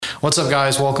What's up,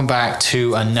 guys? Welcome back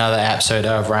to another episode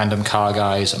of Random Car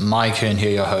Guys. Mike Hearn here,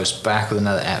 your host, back with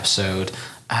another episode.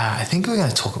 I think we're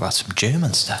going to talk about some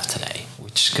German stuff today,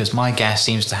 because my guest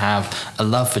seems to have a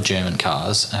love for German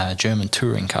cars, German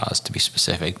touring cars to be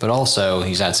specific, but also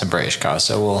he's had some British cars,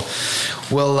 so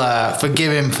we'll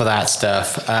forgive him for that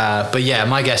stuff. But yeah,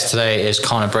 my guest today is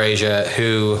Connor Brazier,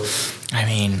 who, I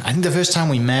think the first time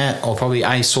we met, or probably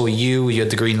I saw you had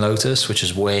the Green Lotus, which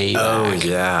is way back. Oh,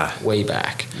 yeah. Way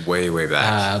back. Way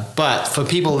back. But for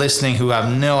people listening who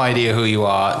have no idea who you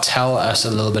are, tell us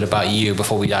a little bit about you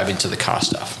before we dive into the car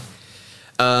stuff.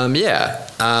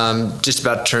 Just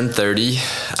about to turn 30.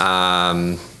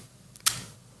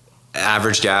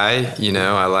 Average guy,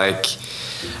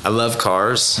 I love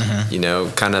cars,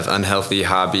 kind of unhealthy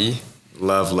hobby.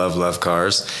 Love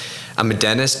cars. I'm a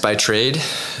dentist by trade,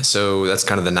 so that's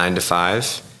kind of the 9 to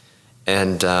 5.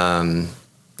 And,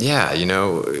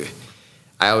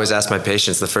 I always ask my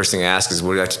patients, the first thing I ask is,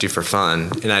 what do you like to do for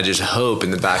fun? And I just hope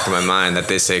in the back of my mind that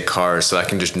they say cars, so I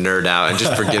can just nerd out and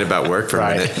just forget about work for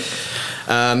a minute.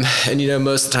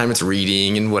 Most of the time it's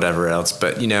reading and whatever else,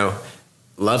 but,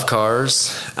 love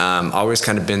cars. Always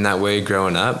kind of been that way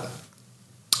growing up.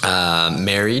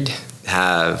 Married,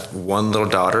 have one little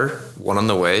daughter, one on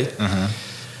the way.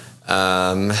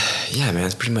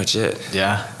 That's pretty much it.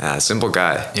 Yeah. Simple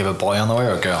guy. You have a boy on the way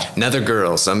or a girl? Another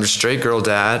girl. So I'm a straight girl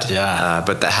dad. Yeah.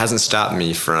 But that hasn't stopped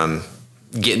me from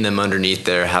getting them underneath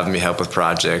there, having me help with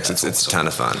projects. It's a ton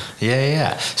of fun.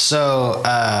 Yeah. So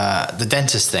the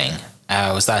dentist thing,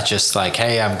 was that just like,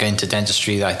 hey, I'm going to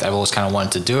dentistry, like I've always kind of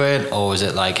wanted to do it? Or was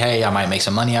it like, hey, I might make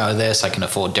some money out of this, I can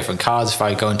afford different cards if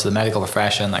I go into the medical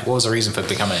profession? Like, what was the reason for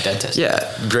becoming a dentist?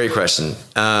 Yeah, great question.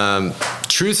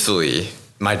 Truthfully,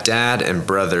 my dad and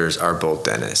brothers are both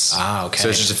dentists. Ah, okay. So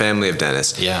it's just a family of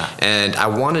dentists. Yeah. And I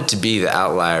wanted to be the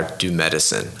outlier to do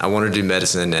medicine. I wanted to do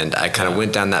medicine, and I kind of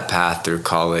went down that path through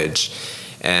college.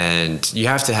 And you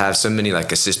have to have so many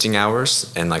like assisting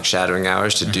hours and like shadowing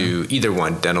hours to do either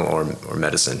one, dental or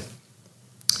medicine.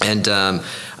 And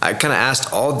I kind of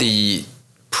asked all the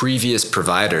previous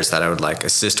providers that I would like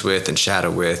assist with and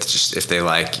shadow with, just if they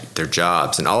like their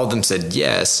jobs. And all of them said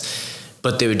yes,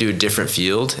 but they would do a different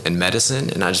field in medicine.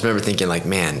 And I just remember thinking like,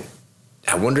 man,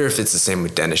 I wonder if it's the same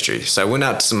with dentistry. So I went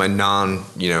out to some of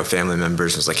my family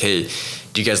members and was like, hey,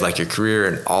 do you guys like your career?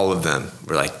 And all of them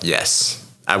were like, yes,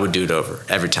 I would do it over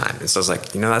every time. And so I was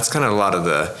like, that's kind of a lot of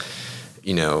the,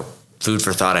 food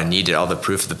for thought I needed, all the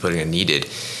proof of the pudding I needed.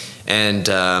 And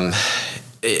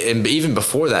even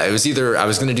before that, it was either I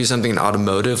was going to do something in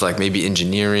automotive, like maybe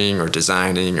engineering or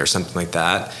designing or something like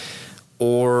that,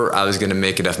 or I was going to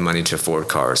make enough money to afford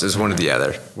cars. It was one or the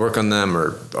other. Work on them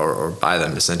or buy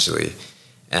them, essentially.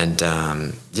 And,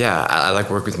 I like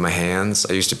working with my hands.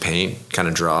 I used to paint, kind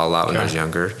of draw a lot when I was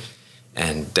younger.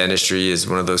 And dentistry is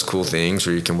one of those cool things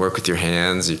where you can work with your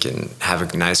hands, you can have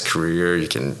a nice career, you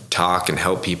can talk and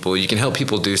help people. You can help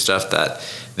people do stuff that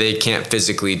they can't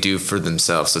physically do for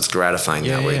themselves. So it's gratifying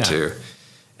that way too.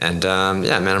 And, I'm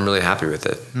really happy with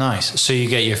it. Nice. So you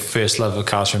get your first love of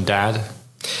cars from dad?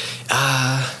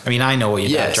 I know what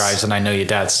your dad drives, and I know your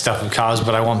dad's stuff with cars,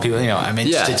 but I want people, I'm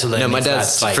interested to learn. No, my dad's,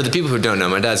 that's like, for the people who don't know,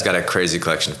 my dad's got a crazy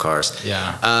collection of cars.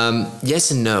 Yeah.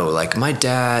 Yes and no. Like my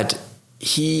dad,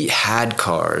 he had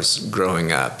cars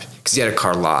growing up because he had a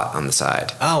car lot on the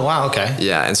side. Oh, wow. Okay.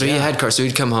 Yeah. And so he had cars. So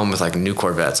he'd come home with like new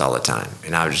Corvettes all the time.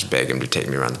 And I would just beg him to take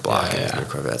me around the block in his new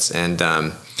Corvettes. And,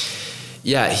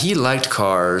 he liked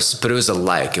cars, but it was a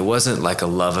like. It wasn't like a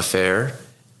love affair.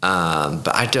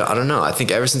 But I don't know. I think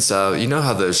ever since, how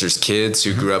there's just kids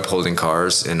who grew up holding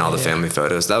cars in all the family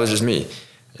photos. That was just me.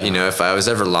 Yeah. If I was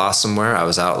ever lost somewhere, I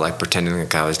was out like pretending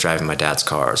like I was driving my dad's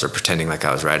cars or pretending like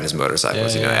I was riding his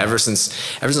motorcycles. Ever since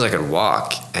I could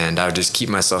walk, and I would just keep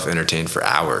myself entertained for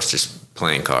hours just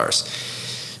playing cars.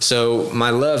 So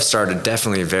my love started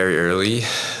definitely very early.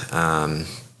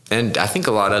 And I think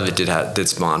a lot of it did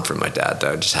spawn from my dad,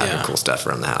 though, just having cool stuff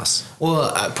around the house.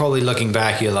 Well, probably looking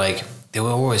back, you're like, there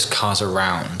were always cars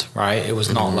around, right? It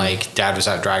was not like dad was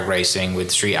out drag racing with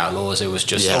Street Outlaws. It was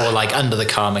just, or like under the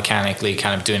car mechanically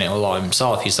kind of doing it all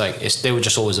himself. He's like, they were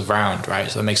just always around, right?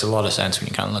 So that makes a lot of sense when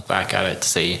you kind of look back at it to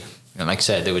see, like I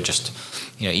said, they were just,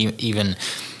 even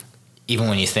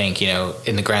when you think,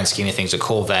 in the grand scheme of things, a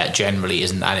Corvette generally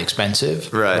isn't that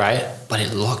expensive, right? But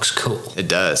it looks cool. It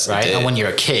does. Right? And when you're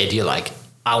a kid, you're like,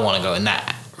 I want to go in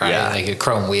that, right? Yeah. Like a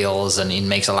chrome wheels, and it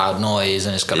makes a loud noise,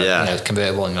 and it's got a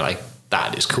convertible, and you're like,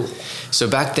 that is cool. So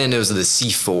back then it was the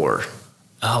C4.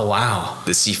 Oh, wow.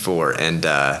 The C4. And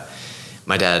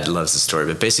my dad loves the story,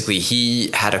 but basically he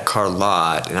had a car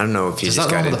lot, and I don't know if he just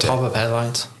got into... Does that one with the pop-up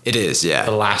headlights? It is, yeah.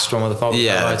 The last one with the pop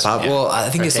headlights? Well, I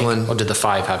think it's the one. Or did the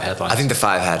 5 have headlights? I think the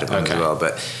 5 had one as well,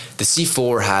 but the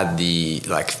C4 had the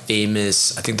like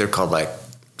famous. I think they're called like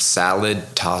salad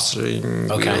tossing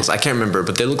wheels. I can't remember,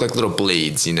 but they look like little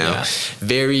blades.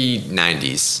 Very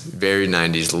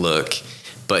 90s look.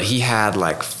 But he had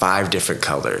like 5 different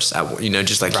colors.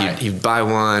 Just like he'd buy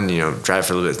one, drive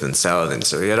for a little bit, then sell it. And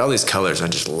so he had all these colors. And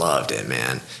I just loved it,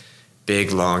 man.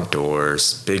 Big long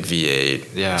doors, big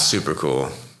V8. Yeah, super cool.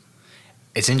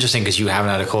 It's interesting because you haven't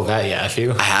had a Corvette yet, have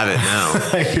you? I haven't,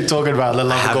 no. You're talking about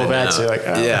little Corvettes. You're like,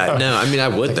 oh. Yeah, no. I mean, I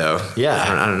would though. Yeah,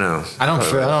 I don't know. I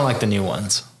don't like the new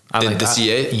ones. I like the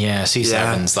C8. Yeah,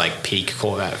 C7's like peak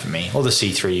Corvette for me. Or the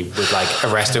C3 with like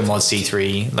a Resto Mod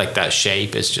C3, like that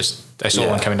shape is just. I saw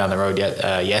one coming down the road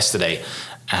yesterday,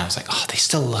 and I was like, oh, they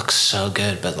still look so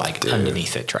good, but like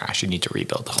underneath it, trash. You need to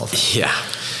rebuild the whole thing. Yeah.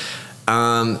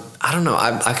 I don't know.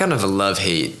 I kind of a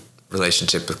love-hate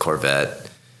relationship with Corvette.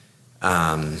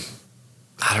 I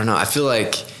don't know. I feel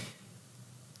like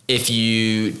if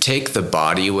you take the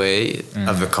body away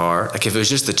of the car, like if it was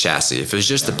just the chassis, if it was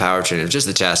just the powertrain, if it was just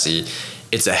the chassis,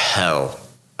 it's a hell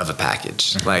of a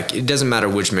package. Like it doesn't matter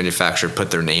which manufacturer put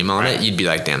their name on it, you'd be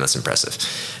like, damn, that's impressive.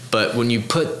 But when you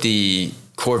put the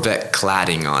Corvette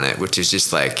cladding on it, which is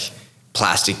just like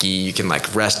plasticky, you can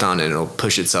like rest on it and it'll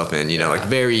push itself in, like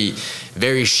very,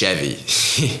 very Chevy.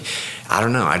 I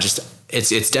don't know.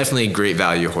 It's definitely great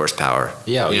value horsepower.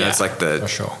 It's like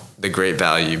the great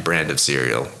value brand of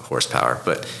cereal horsepower,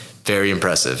 but very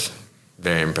impressive.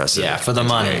 Very impressive. Yeah, for the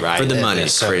money, right? For the money,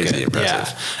 it's so crazy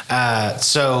impressive. Yeah.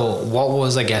 So what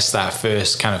was, I guess, that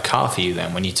first kind of car for you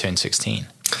then when you turned 16?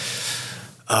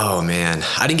 Oh man,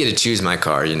 I didn't get to choose my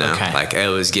car, like it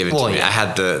was given to me. Yeah. I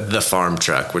had the farm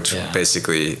truck, which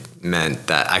basically meant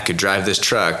that I could drive this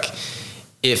truck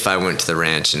if I went to the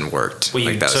ranch and worked.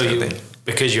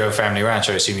 Because you're a family ranch,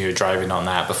 I assume you were driving on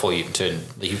that before you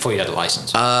had a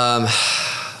license.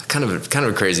 Kind of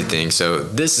a crazy thing. So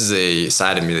this is a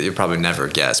side of me that you'll probably never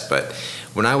guess, but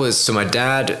when I was, my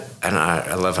dad, and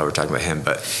I love how we're talking about him,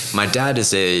 but my dad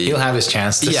is he'll have his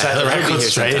chance to set the record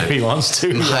straight if he wants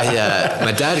to.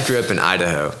 My dad grew up in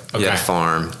Idaho. He had a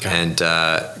farm and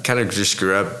kind of just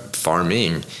grew up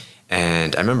farming.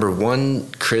 And I remember one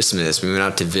Christmas we went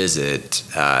out to visit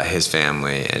his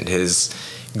family, and his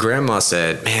grandma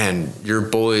said, "Man, your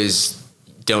boys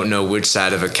don't know which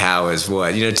side of a cow is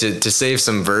what," to save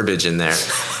some verbiage in there.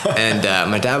 And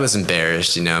my dad was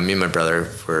embarrassed, me and my brother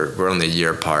were only a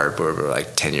year apart, but we're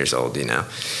like 10 years old,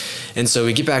 And so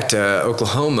we get back to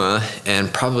Oklahoma,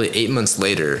 and probably 8 months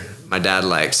later, my dad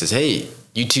says, "Hey,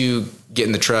 you two get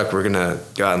in the truck. We're going to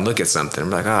go out and look at something." I'm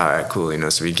like, "All right,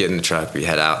 cool." So we get in the truck, we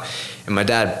head out, and my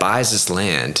dad buys this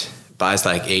land, buys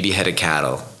like 80 head of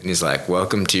cattle. And he's like,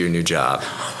 "Welcome to your new job."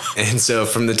 And so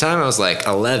from the time I was like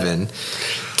 11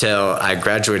 till I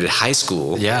graduated high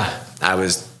school,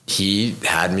 he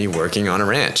had me working on a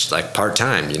ranch, like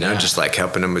part-time, just like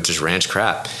helping him with just ranch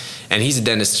crap. And he's a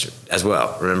dentist as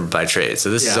well, remember, by trade. So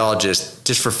this is all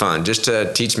just for fun, just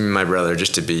to teach me and my brother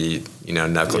just to be,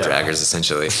 knuckle draggers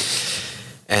essentially.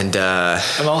 And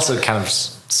also kind of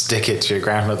stick it to your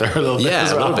grandmother a little bit. Yeah,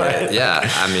 as well, a little bit. Right? Yeah.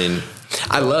 I mean,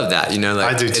 I love that,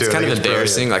 I do too. It's kind of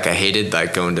embarrassing. Brilliant. Like I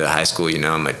hated going to high school,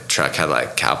 and my truck had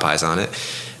like cow pies on it.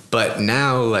 But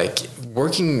now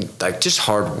working, just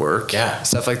hard work,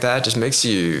 stuff like that just makes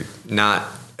you not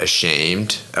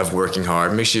ashamed of working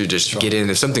hard. Makes you just get in.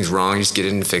 If something's wrong, you just get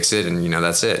in and fix it, and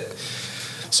that's it.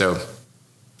 So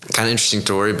kind of interesting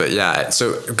story, but yeah.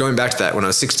 So going back to that, when I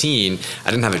was 16,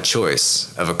 I didn't have a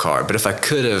choice of a car, but if I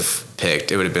could have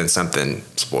picked, it would have been something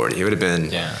sporty. It would have been,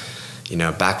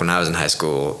 back when I was in high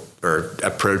school or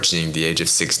approaching the age of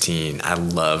 16, I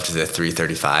loved the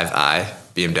 335i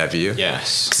BMW.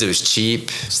 Yes. Because it was cheap.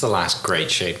 It's the last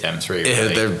great shaped M3. Really. Yeah,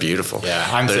 they're beautiful. Yeah,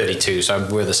 I'm 32, so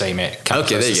we're the same era.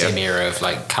 Same era of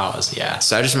cars. Yeah.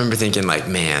 So I just remember thinking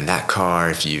man, that car,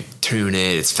 if you tune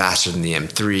it, it's faster than the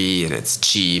M3 and it's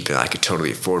cheap and I could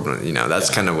totally afford one. That's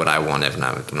kind of what I wanted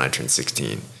when I turned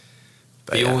 16.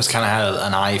 But you always kind of had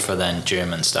an eye for then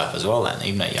German stuff as well then,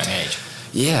 even at a young age.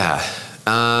 Yeah.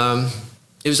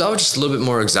 It was always just a little bit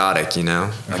more exotic,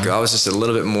 I was just a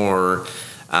little bit more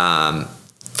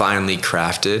finely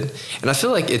crafted. And I feel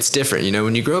like it's different,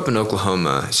 when you grow up in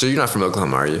Oklahoma. So you're not from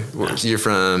Oklahoma, are you? No. You're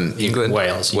from England?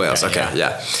 Wales. Okay,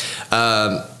 yeah.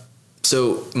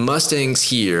 So Mustangs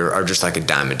here are just like a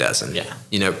dime a dozen. Yeah.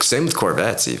 Same with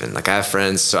Corvettes even. I have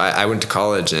friends. So I went to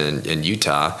college in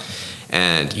Utah,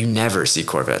 and you never see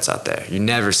Corvettes out there. You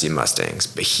never see Mustangs.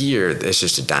 But here, it's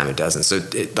just a dime a dozen. So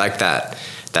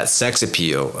that sex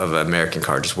appeal of an American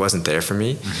car just wasn't there for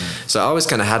me. So I always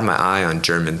kind of had my eye on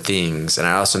German things. And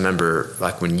I also remember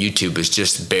like when YouTube was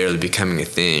just barely becoming a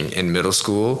thing in middle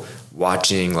school,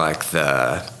 watching like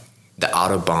the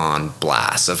Autobahn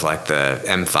blasts of like the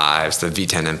M5s, the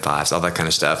V10 M5s, all that kind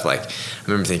of stuff. Like I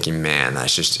remember thinking, man,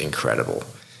 that's just incredible.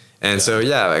 And so,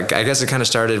 yeah, I guess it kind of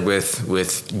started with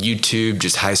YouTube,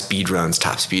 just high speed runs,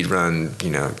 top speed run,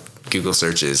 Google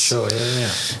searches. Sure,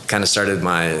 yeah. Kind of started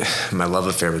my love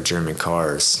affair with German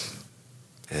cars.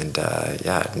 And,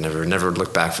 never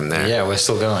looked back from there. Yeah, we're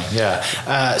still going,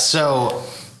 yeah. So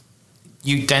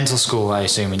you dental school, I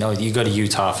assume, you go to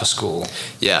Utah for school.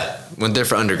 Yeah, went there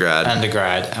for undergrad.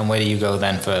 And where do you go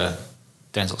then for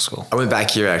dental school? I went back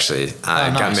here, actually. I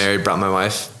got married, brought my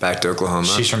wife back to Oklahoma.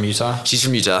 She's from Utah? She's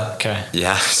from Utah. Okay.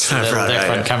 Yeah. So a little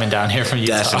different coming down here from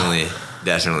Utah.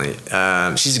 Definitely.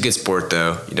 She's a good sport,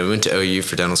 though. We went to OU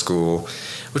for dental school,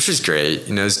 which was great.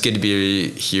 It's good to be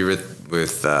here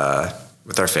with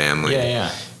our family.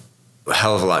 Yeah. A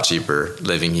hell of a lot cheaper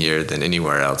living here than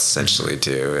anywhere else, essentially,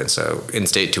 too. And so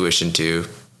in-state tuition, too.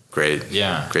 Great.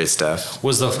 Yeah. Great stuff.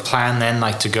 Was the plan then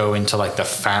like to go into like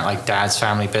dad's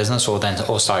family business or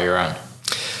start your own?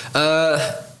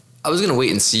 I was going to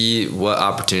wait and see what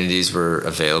opportunities were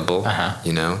available,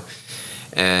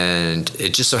 and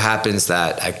it just so happens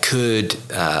that I could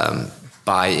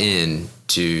buy in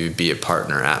to be a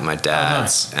partner at my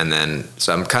dad's. And then,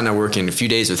 so I'm kind of working a few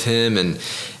days with him and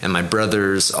my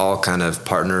brothers, all kind of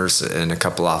partners in a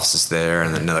couple offices there,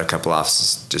 and then another couple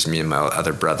offices, just me and my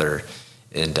other brother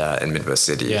in Midwest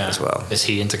City as well. Is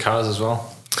he into cars as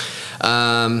well?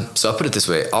 So I'll put it this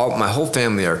way: my whole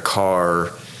family are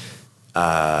car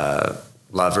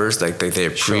lovers. Like they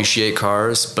appreciate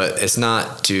cars, but it's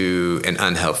not to an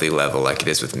unhealthy level like it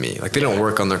is with me. Like they don't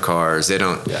work on their cars. They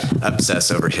don't obsess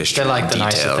over history. They like the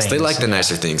details. nicer things. They like the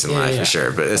nicer things in life for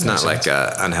sure, but it's not like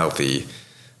a unhealthy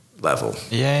level.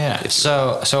 Yeah.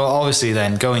 So obviously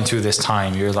then going through this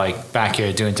time, you're like back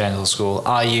here doing dental school.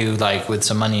 Are you like with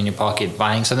some money in your pocket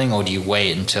buying something, or do you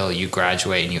wait until you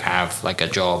graduate and you have like a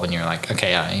job and you're like,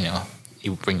 okay,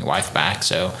 you bring your wife back,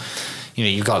 so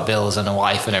you've got bills and a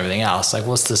wife and everything else. Like,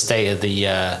 what's the state of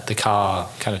the car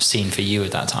kind of scene for you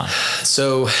at that time?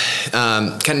 So,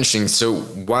 kind of interesting. So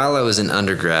while I was in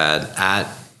undergrad at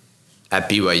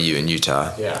BYU in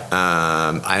Utah,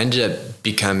 I ended up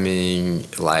becoming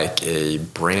like a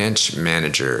branch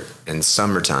manager in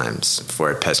summer times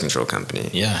for a pest control company.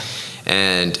 Yeah.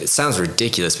 And it sounds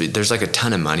ridiculous, but there's like a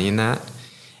ton of money in that.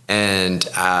 And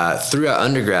throughout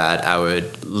undergrad, I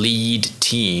would lead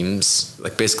teams,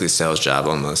 like basically a sales job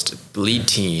almost, lead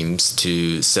teams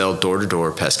to sell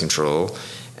door-to-door pest control.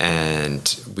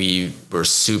 And we were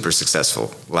super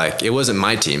successful. Like, it wasn't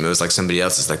my team. It was like somebody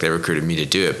else's. Like, they recruited me to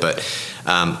do it. But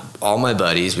all my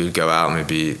buddies, we would go out and we'd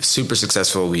be super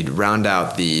successful. We'd round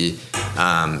out the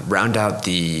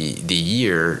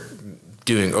year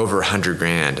doing over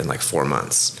 $100,000 in like 4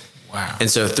 months. Wow. And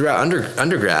so throughout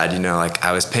undergrad, like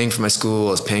I was paying for my school,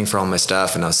 I was paying for all my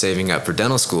stuff, and I was saving up for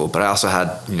dental school, but I also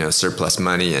had, surplus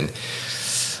money. And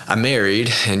I'm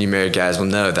married, and you married guys will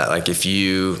know that like if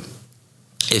you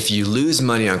lose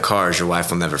money on cars, your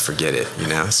wife will never forget it,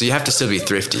 So you have to still be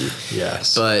thrifty.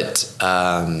 Yes. But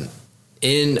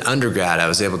in undergrad, I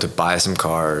was able to buy some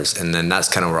cars, and then that's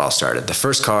kind of where all started. The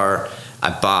first car I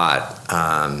bought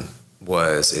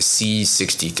was a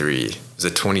C63. It was a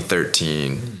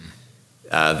 2013.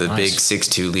 The nice. Big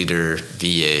 6.2 liter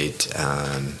V8,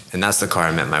 and that's the car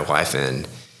I met my wife in,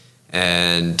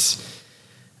 and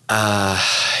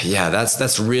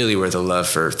that's really where the love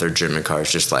for German cars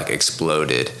just like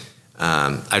exploded.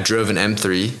 I drove an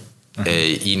M3,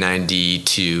 a E90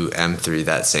 M3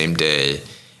 that same day,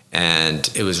 and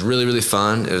it was really, really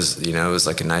fun. It was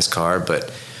like a nice car,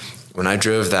 but when I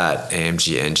drove that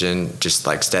AMG engine, just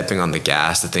like stepping on the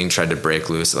gas, the thing tried to break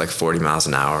loose at like 40 miles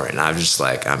an hour. And I was just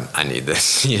like, I need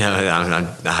this,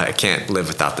 I can't live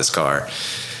without this car.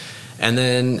 And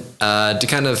then to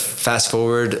kind of fast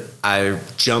forward, I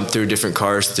jumped through different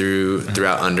cars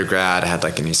throughout undergrad. I had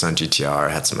like a Nissan GTR,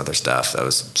 I had some other stuff that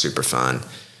was super fun.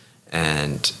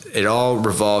 And it all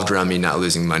revolved around me not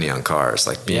losing money on cars,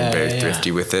 like being very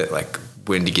thrifty with it, like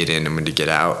when to get in and when to get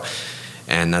out.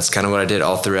 And that's kind of what I did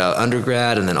all throughout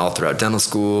undergrad, and then all throughout dental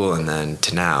school, and then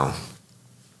to now.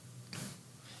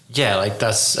 Yeah, like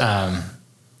that's a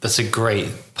great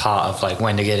part of like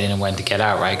when to get in and when to get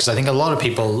out, right? Because I think a lot of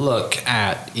people look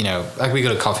at, like we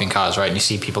go to Coffee and Cars, right? And you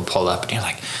see people pull up, and you're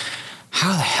like,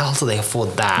 how the hell do they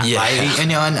afford that? Yeah. Right?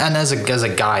 And as a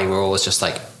guy, we're always just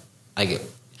like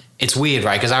it's weird,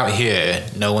 right? Because out here,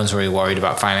 no one's really worried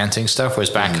about financing stuff,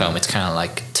 whereas back home, it's kind of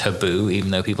like taboo,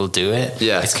 even though people do it.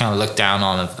 Yeah. It's kind of looked down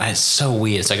on. It's so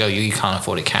weird. It's like, oh, you can't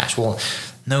afford it cash. Well,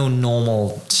 no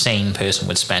normal, sane person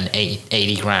would spend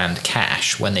 80 grand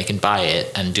cash when they can buy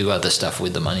it and do other stuff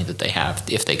with the money that they have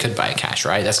if they could buy it cash,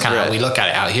 right? That's kind of how we look at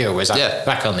it out here, whereas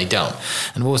back home they don't.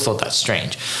 And I've always thought that's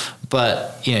strange.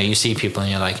 But, you see people and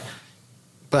you're like,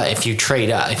 but if you trade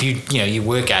up, if you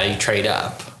work at it, you trade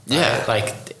up. Right? Yeah.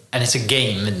 Like, and it's a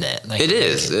game, isn't it? Like, it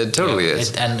is. It totally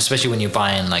is. And especially when you're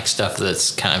buying like stuff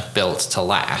that's kind of built to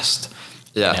last.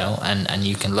 Yeah. And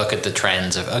you can look at the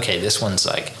trends of, okay, this one's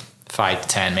like 5 to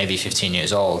 10, maybe 15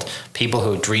 years old. People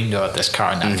who dreamed about this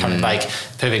car now coming, like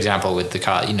perfect example with the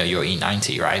car, your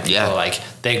E90, right? People are like,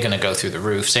 they're going to go through the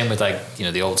roof. Same with like,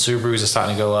 the old Subarus are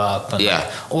starting to go up and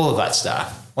like, all of that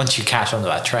stuff. Once you catch onto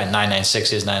that trend,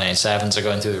 996s, 997s are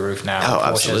going through the roof now. Oh,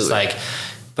 absolutely. Like,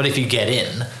 but if you get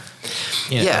in,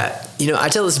 Yeah. I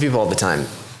tell this to people all the time.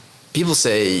 People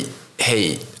say,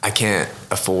 hey, I can't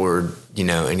afford,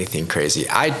 anything crazy.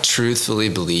 I truthfully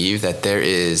believe that there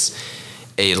is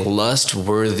a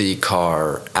lust-worthy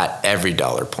car at every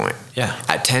dollar point. Yeah.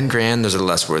 At 10 grand, there's a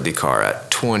lust-worthy car.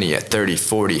 At 20, at 30,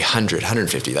 40, 100,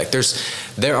 150. Like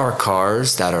there are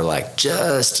cars that are like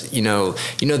just,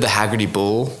 the Haggerty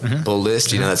Bull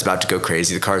list, that's about to go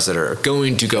crazy. The cars that are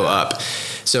going to go up.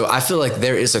 So I feel like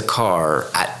there is a car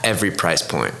at every price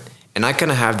point. And I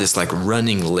kind of have this like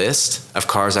running list of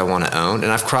cars I want to own.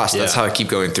 And I've crossed, that's how I keep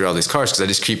going through all these cars, because I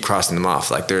just keep crossing them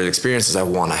off. Like there are experiences I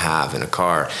want to have in a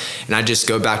car. And I just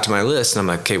go back to my list and I'm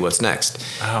like, okay, what's next?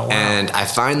 Oh, wow. And I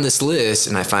find this list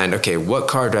and I find, okay, what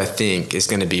car do I think is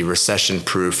going to be recession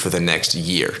proof for the next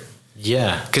year?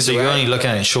 Yeah. Because you're only looking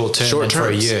at it short term for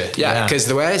a year. Yeah. Because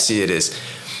the way I see it is,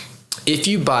 if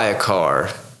you buy a car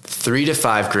 3 to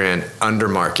 5 grand under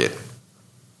market,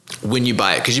 when you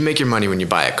buy it, because you make your money when you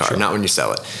buy a car, not when you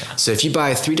sell it. Yeah. So if you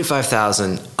buy 3,000 to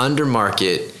 5,000 under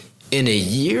market in a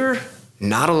year,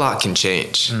 not a lot can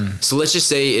change. So let's just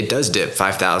say it does dip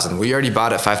 5,000. We already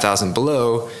bought it 5,000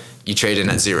 below. You trade in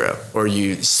at zero, or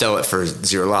you sell it for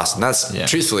zero loss. And that's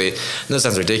truthfully, that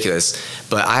sounds ridiculous,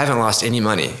 but I haven't lost any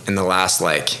money in the last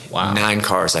 9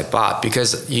 cars I bought,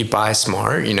 because you buy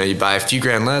smart, you buy a few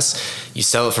grand less, you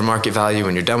sell it for market value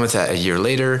when you're done with that a year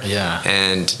later,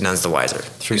 and none's the wiser.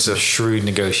 Through some shrewd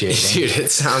negotiating. Dude, it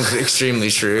sounds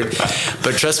extremely shrewd,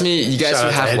 but trust me, you guys who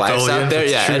have wives out there,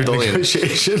 Ed Bullion,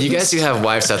 you guys who have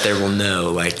wives out there will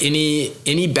know, like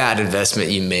any bad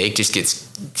investment you make just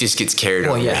gets carried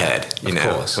over your head,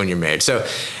 when you're married. So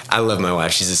I love my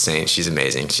wife. She's a saint. She's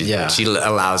amazing. She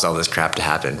allows all this crap to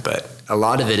happen. But a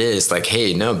lot of it is like,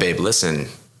 hey, no, babe, listen,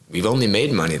 we've only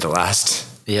made money the last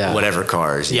whatever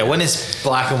cars. Yeah, when it's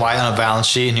black and white on a balance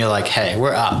sheet and you're like, hey,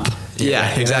 we're up.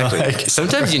 Yeah, exactly.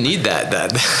 Sometimes you need that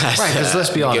right, because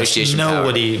let's be honest,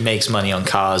 nobody makes money on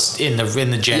cars in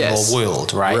the general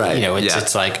world, right?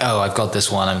 It's like, oh, I've got this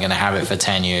one, I'm going to have it for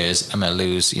 10 years, I'm going to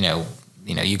lose,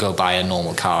 you go buy a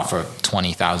normal car for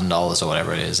 $20,000 or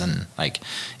whatever it is, and like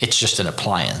it's just an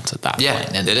appliance at that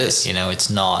point. And it is. It's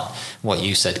not what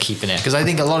you said, keeping it, because I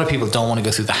think a lot of people don't want to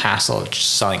go through the hassle of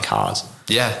just selling cars.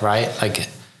 Yeah. Right. Like,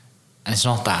 and it's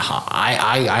not that hard.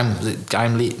 I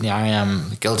am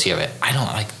guilty of it. I don't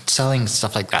like selling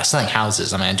stuff like that. Selling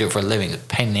houses. I mean, I do it for a living. It's a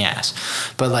pain in the ass.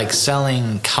 But like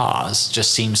selling cars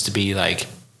just seems to be like,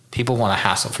 people want a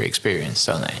hassle-free experience,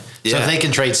 don't they? Yeah. So if they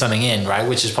can trade something in, right,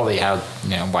 which is probably how,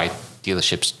 why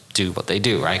dealerships do what they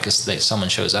do, right? Because someone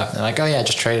shows up and they're like, oh yeah,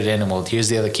 just trade it in, and well, here's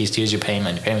the other keys, here's your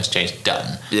payment, your payment's changed,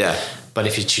 done. Yeah. But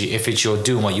if it's you're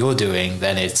doing what you're doing,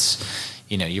 then it's,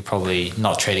 you're probably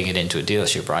not trading it into a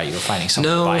dealership, right? You're finding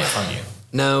someone to buy it from you.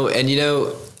 No, and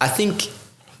I think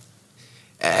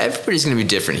everybody's going to be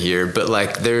different here, but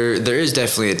like there is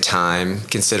definitely a time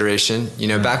consideration.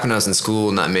 Back when I was in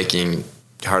school, not making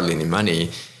hardly any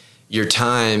money, your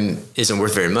time isn't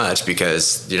worth very much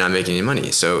because you're not making any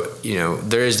money. So,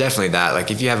 there is definitely that. Like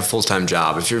if you have a full-time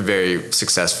job, if you're very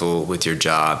successful with your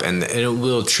job, and it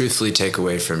will truthfully take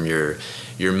away from your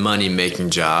money-making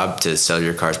job to sell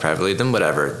your cars privately, then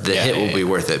whatever, the hit will be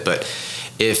worth it. But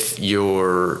if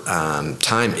your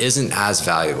time isn't as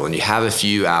valuable and you have a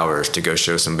few hours to go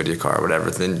show somebody a car or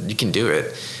whatever, then you can do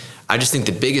it. I just think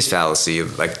the biggest fallacy,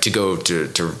 like to go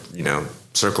to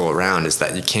circle around, is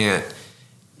that you can't.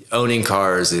 Owning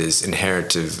cars is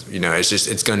inheritive.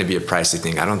 It's going to be a pricey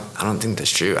thing. I don't think that's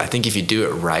true. I think if you do it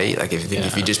right, like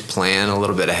if you just plan a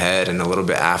little bit ahead and a little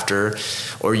bit after,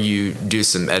 or you do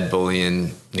some Ed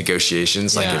Bullion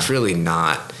negotiations, like it's really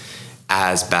not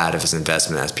as bad of an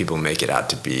investment as people make it out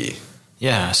to be.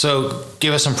 Yeah. So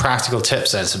give us some practical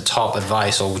tips and some top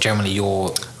advice, or generally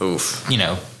your,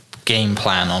 game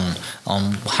plan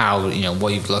on how, you know,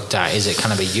 what you've looked at? Is it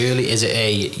kind of a yearly? Is it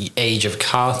a age of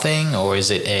car thing, or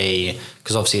is it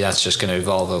because obviously that's just going to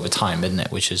evolve over time, isn't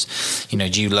it? Which is, you know,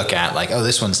 do you look at like, oh,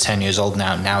 this one's 10 years old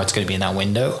now it's going to be in that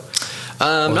window?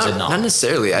 Not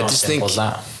necessarily. I just think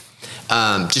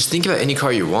just think about any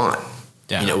car you want.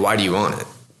 Yeah. You know, why do you want it?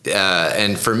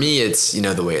 And for me, it's, you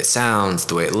know, the way it sounds,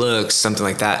 the way it looks, something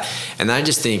like that. And I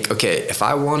just think, okay, if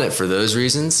I want it for those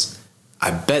reasons, I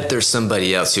bet there's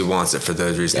somebody else who wants it for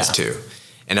those reasons too.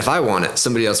 And if I want it,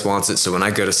 somebody else wants it. So when I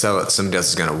go to sell it, somebody else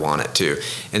is going to want it too.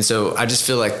 And so I just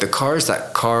feel like the cars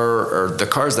that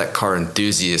car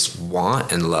enthusiasts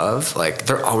want and love, like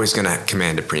they're always going to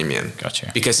command a premium.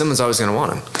 Gotcha. Because someone's always going to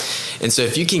want them. And so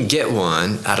if you can get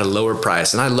one at a lower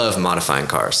price, and I love modifying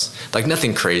cars, like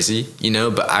nothing crazy, you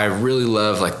know, but I really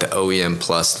love like the OEM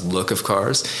plus look of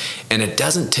cars. And it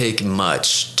doesn't take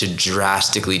much to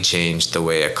drastically change the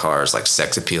way a car's like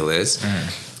sex appeal is.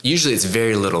 Usually it's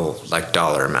very little, like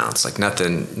dollar amounts, like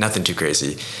nothing too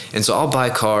crazy. And so I'll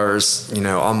buy cars, you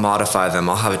know, I'll modify them,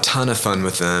 I'll have a ton of fun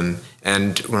with them.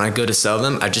 And when I go to sell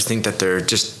them, I just think that they're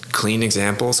just clean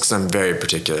examples, because I'm very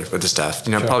particular with the stuff.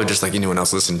 You know, probably just like anyone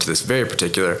else listening to this, very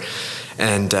particular.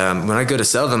 And when I go to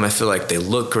sell them, I feel like they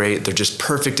look great. They're just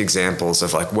perfect examples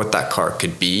of like what that car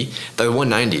could be. The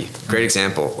 190, great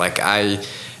example. Like I,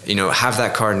 you know, have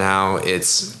that car now.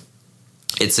 It's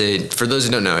for those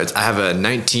who don't know, I have a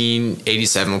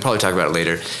 1987, we'll probably talk about it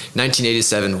later,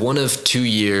 1987, one of 2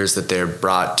 years that they're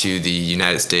brought to the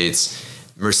United States,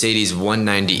 Mercedes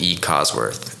 190E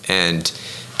Cosworth. And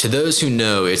to those who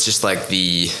know, it's just like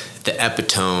the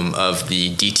epitome of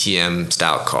the DTM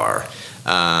style car.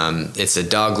 It's a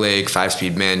dogleg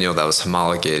 5-speed manual that was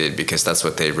homologated because that's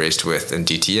what they raced with in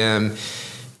DTM.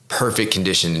 Perfect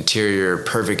condition interior,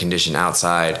 perfect condition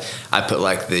outside. I put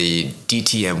like the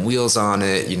DTM wheels on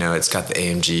it. You know, it's got the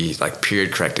AMG like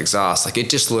period correct exhaust. Like it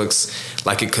just looks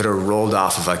like it could have rolled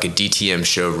off of like a DTM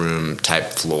showroom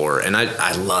type floor. And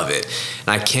I love it. And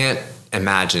I can't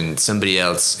imagine somebody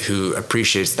else who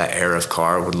appreciates that era of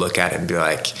car would look at it and be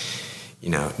like,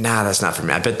 you know, nah, that's not for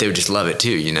me. I bet they would just love it too,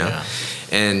 you know? Yeah.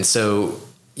 And so,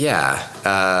 yeah,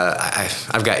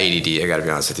 I've got ADD, I got to be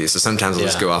honest with you. So sometimes I'll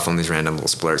just go off on these random little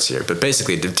splurts here. But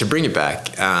basically, to bring it back,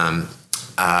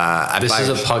 this is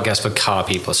a podcast for car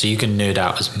people, so you can nerd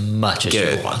out as much as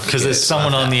you want. Because there's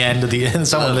someone on the end of the end,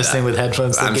 someone listening with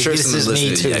headphones thinking, I'm sure this is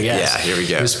me too. Yeah, here we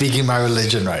go. You're speaking my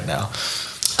religion right now.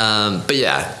 But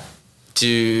yeah,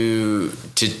 to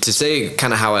say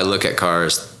kind of how I look at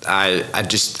cars, I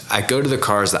go to the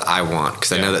cars that I want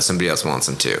because I know that somebody else wants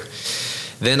them too.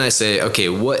 Then I say, okay,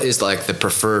 what is like the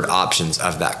preferred options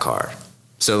of that car?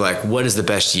 So like, what is the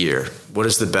best year? What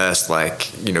is the best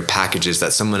like, you know, packages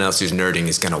that someone else who's nerding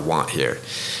is going to want here?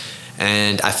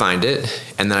 And I find it.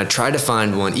 And then I try to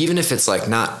find one, even if it's like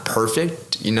not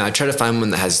perfect, you know, I try to find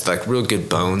one that has like real good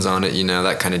bones on it, you know,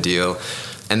 that kind of deal.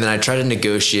 And then I try to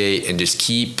negotiate and just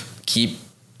keep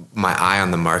my eye on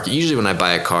the market. Usually when I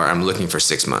buy a car, I'm looking for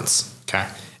 6 months. Okay.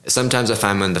 Sometimes I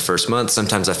find one in the first month.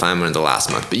 Sometimes I find one in the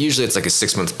last month. But usually it's like a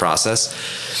 6-month process.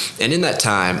 And in that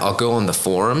time, I'll go on the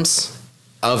forums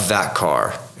of that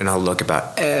car and I'll look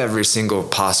about every single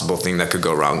possible thing that could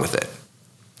go wrong with it.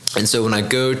 And so when I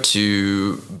go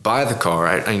to buy the car,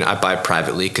 I buy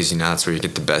privately because, you know, that's where you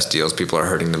get the best deals. People are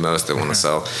hurting the most. They want to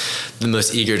sell, the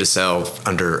most eager to sell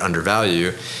under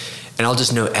value. And I'll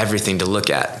just know everything to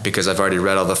look at because I've already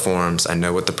read all the forums. I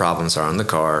know what the problems are on the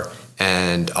car.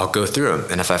 And I'll go through them.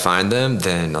 And if I find them,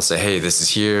 then I'll say, hey, this is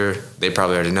here. They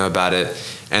probably already know about it.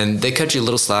 And they cut you a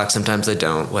little slack. Sometimes they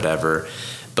don't, whatever.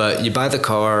 But you buy the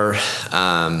car.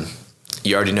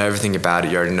 You already know everything about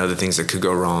it. You already know the things that could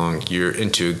go wrong. You're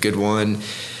into a good one.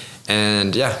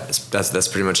 And yeah, that's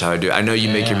pretty much how I do it. I know you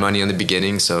make your money in the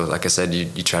beginning. So like I said,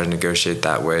 you try to negotiate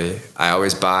that way.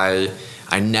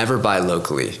 I never buy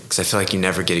locally because I feel like you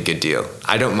never get a good deal.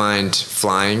 I don't mind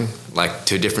flying like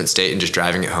to a different state and just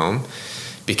driving it home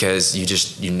because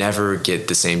you never get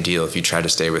the same deal if you try to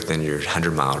stay within your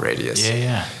 100-mile radius.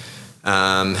 Yeah.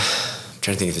 I'm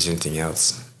trying to think if there's anything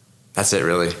else. That's it,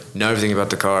 really. Know everything about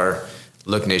the car.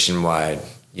 Look nationwide.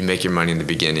 You make your money in the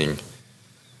beginning.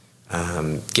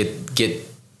 Get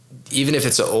even if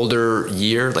it's an older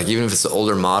year, like even if it's an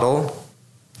older model,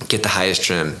 get the highest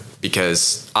trim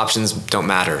because options don't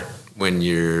matter when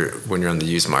you're on the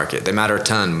used market. They matter a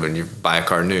ton when you buy a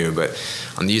car new, but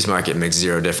on the used market it makes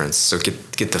zero difference. So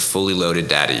get the fully loaded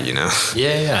daddy, you know.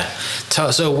 Yeah.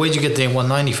 So where'd you get the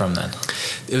 190 from then?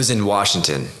 It was in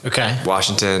Washington. Okay.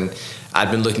 Washington.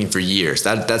 I've been looking for years.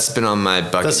 That's been on my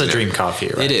bucket. That's a dream car for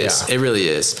you, right? It is. Yeah. It really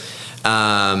is.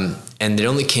 And it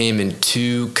only came in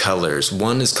 2 colors.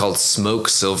 One is called Smoke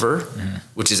Silver,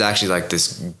 which is actually like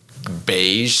this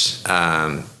beige.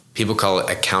 People call it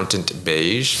accountant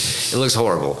beige. It looks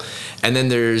horrible. And then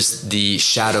there's the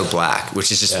shadow black,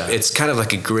 which is just, it's kind of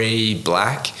like a gray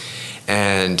black.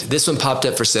 And this one popped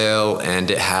up for sale, and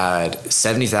it had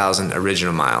 70,000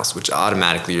 original miles, which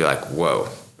automatically you're like, whoa,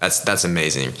 that's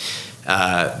amazing.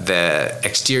 The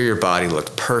exterior body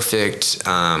looked perfect.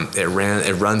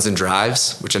 It runs and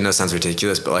drives, which I know sounds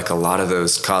ridiculous, but like a lot of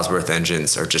those Cosworth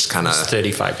engines are just kind of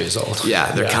 35 years old.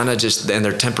 Yeah, they're kind of just, and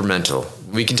they're temperamental.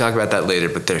 We can talk about that later,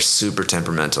 but they're super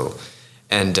temperamental.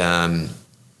 And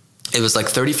it was like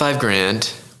 35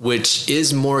 grand, which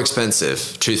is more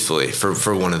expensive, truthfully,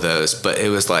 for one of those, but it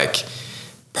was like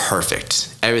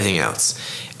perfect, everything else.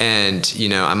 And, you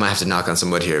know, I might have to knock on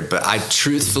some wood here, but I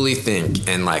truthfully think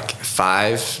in like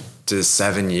 5 to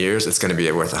 7 years, it's going to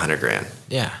be worth 100 grand.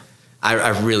 Yeah.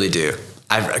 I really do.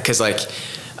 Cause like,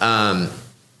 I'm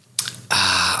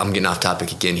getting off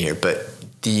topic again here, but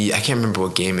I can't remember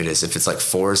what game it is. If it's like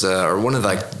Forza or one of the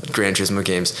like Gran Turismo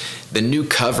games, the new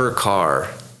cover car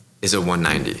is a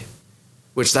 190,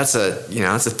 which that's a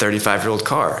 35-year-old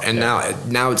car. And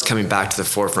now it's coming back to the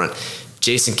forefront.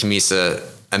 Jason Camisa,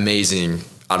 amazing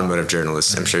automotive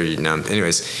journalist. I'm sure you know him.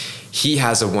 Anyways, he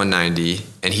has a 190,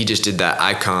 and he just did that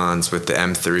Icons with the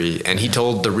M3, and he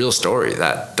told the real story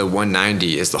that the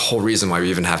 190 is the whole reason why we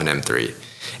even have an M3.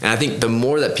 And I think the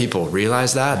more that people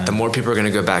realize that, the more people are going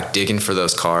to go back digging for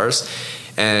those cars,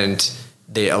 and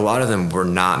a lot of them were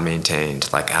not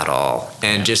maintained like at all.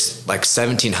 And just like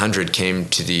 1,700 came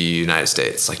to the United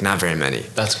States, like not very many.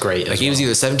 That's great. Like it was either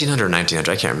 1,700 or 1,900,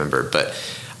 I can't remember, but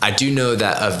I do know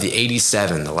that of the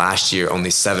 87, the last year,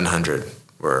 only 700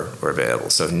 were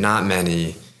available. So not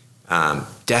many,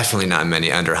 definitely not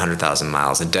many under 100,000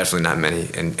 miles, and definitely not many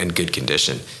in good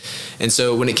condition. And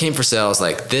so when it came for sale, I was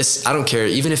like, this, I don't care,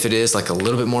 even if it is like a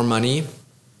little bit more money,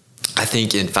 I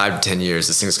think in 5 to 10 years,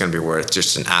 this thing's going to be worth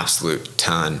just an absolute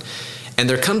ton. And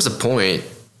there comes a point,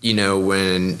 you know,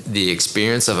 when the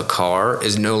experience of a car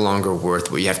is no longer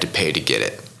worth what you have to pay to get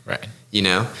it. Right. You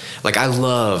know, like I'm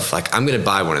going to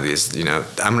buy one of these, you know,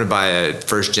 I'm going to buy a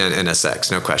first gen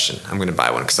NSX, no question. I'm going to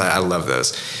buy one because I love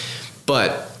those.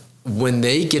 But when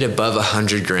they get above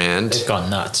 100 grand, they've gone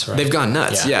nuts, right? They've gone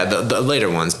nuts. Yeah. The later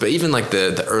ones, but even like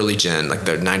the early gen, like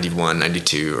the 91,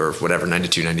 92 or whatever,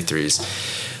 92,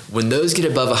 93s, when those get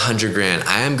above 100 grand,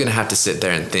 I am going to have to sit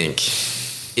there and think,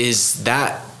 is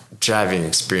that driving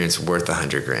experience worth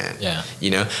 100 grand? Yeah.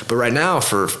 You know, but right now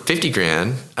for 50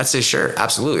 grand, I'd say sure,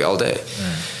 absolutely, all day.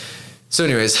 So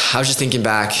anyways, I was just thinking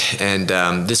back, and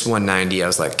this 190, I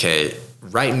was like, okay,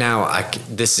 right now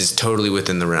this is totally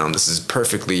within the realm. This is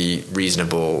perfectly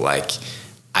reasonable. Like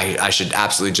I should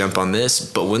absolutely jump on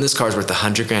this, but when this car's worth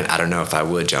 100 grand, I don't know if I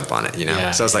would jump on it, you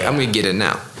know? So I was like, I'm going to get in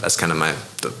now. That's kind of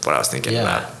what I was thinking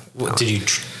about. Did you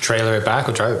trailer it back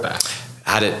or drive it back?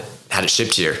 Had it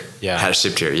shipped here. Yeah. Had it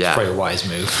shipped here. Yeah. Probably a wise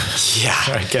move.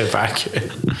 Yeah. Right, get it back.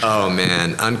 Oh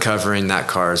man, uncovering that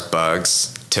car's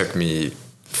bugs took me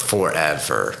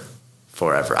forever.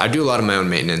 I do a lot of my own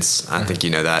maintenance. I think you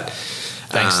know that.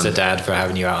 Thanks to Dad for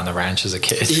having you out on the ranch as a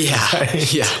kid. Yeah,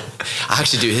 yeah. I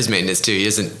actually do his maintenance too. He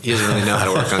doesn't really know how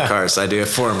to work on cars, so I do it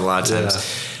for him a lot of times.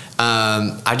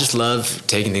 I just love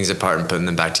taking things apart and putting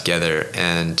them back together.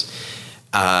 And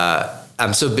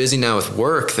I'm so busy now with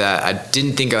work that I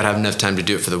didn't think I would have enough time to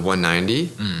do it for the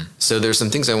 190. So there's some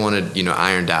things I wanted, you know,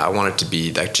 ironed out. I want it to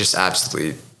be like just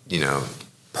absolutely, you know,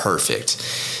 perfect.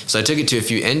 So I took it to a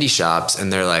few indie shops,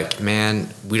 and they're like, man,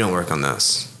 we don't work on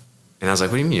those. And I was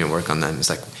like, what do you mean you don't work on them? It's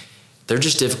like, they're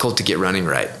just difficult to get running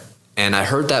right. And I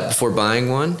heard that before buying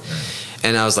one.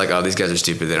 And I was like, oh, these guys are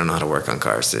stupid. They don't know how to work on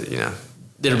cars. You know,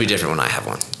 it'll be different when I have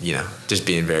one, you know, just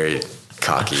being very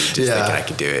cocky, just thinking I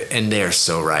could do it. And they're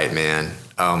so right, man.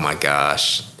 Oh my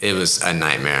gosh. It was a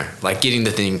nightmare. Like getting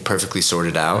the thing perfectly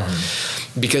sorted out.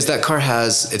 Because that car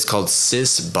it's called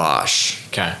Sys Bosch.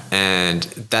 Okay. And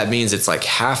that means it's like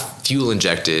half fuel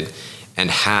injected and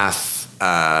half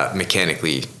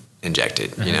mechanically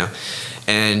injected, you know?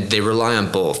 And they rely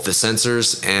on both the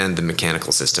sensors and the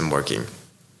mechanical system working.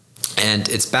 And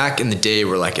it's back in the day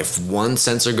where like if one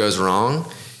sensor goes wrong,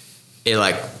 it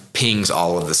like pings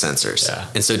all of the sensors. Yeah.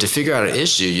 And so to figure out an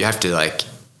issue, you have to like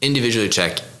individually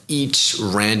check each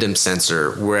random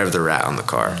sensor wherever they're at on the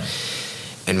car.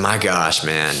 And my gosh,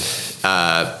 man,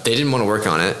 they didn't want to work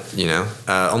on it, you know.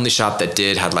 Only shop that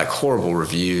did had like horrible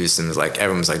reviews, and was like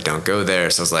everyone was like, "Don't go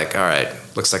there." So I was like, "All right,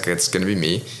 looks like it's going to be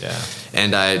me." Yeah.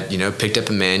 And I, you know, picked up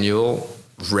a manual,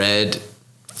 read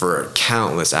for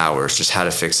countless hours just how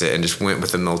to fix it, and just went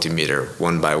with the multimeter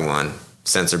one by one,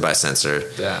 sensor by sensor,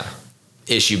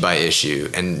 issue by issue,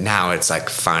 and now it's like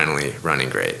finally running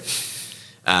great.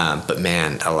 But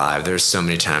man, alive, there's so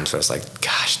many times where I was like,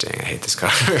 gosh dang, I hate this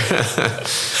car.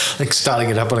 Like starting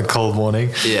it up on a cold morning.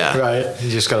 Yeah. Right? You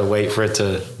just got to wait for it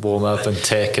to warm up and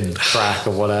tick and crack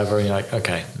or whatever. And you're like,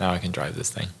 okay, now I can drive this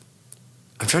thing.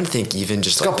 I'm trying to think even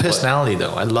just It's got personality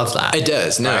though. I love that. It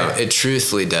does. No, Right. It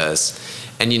truthfully does.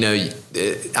 And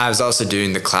I was also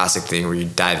doing the classic thing where you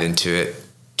dive into it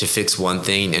to fix one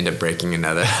thing and end up breaking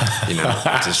another.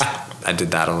 I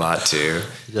did that a lot too.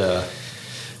 Yeah.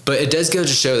 But it does go to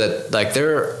show that like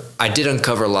I did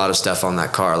uncover a lot of stuff on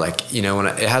that car. Like, when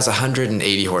it has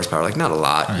 180 horsepower, like not a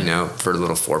lot, for a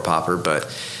little 4-popper, but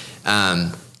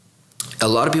a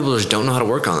lot of people just don't know how to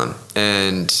work on them.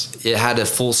 And it had a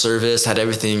full service, had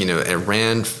everything, it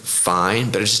ran fine,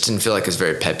 but it just didn't feel like it was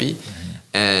very peppy.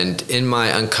 And in my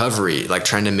uncovery, like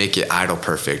trying to make it idle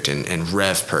perfect and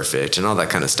rev perfect and all that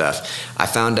kind of stuff, I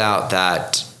found out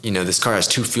that, this car has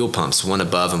 2 fuel pumps, one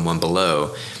above and one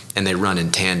below, and they run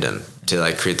in tandem to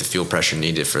like create the fuel pressure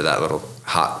needed for that little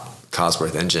hot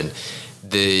Cosworth engine.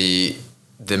 The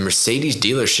Mercedes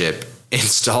dealership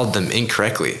installed them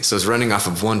incorrectly. So it's running off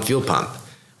of one fuel pump,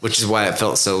 which is why it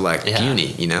felt so like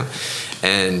puny,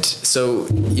 And so,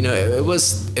 it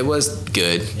was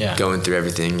good going through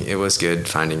everything. It was good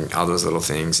finding all those little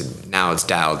things. And now it's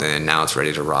dialed in. Now it's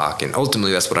ready to rock. And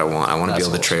ultimately, that's what I want. I want to be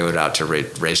able to trailer it out to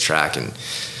racetrack and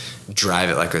drive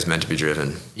it like it was meant to be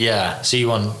driven. Yeah. So you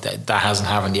want that hasn't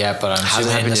happened yet, but I'm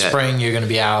assuming in the spring you're going to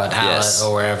be out at Hallett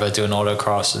or wherever doing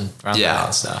autocross and roundabout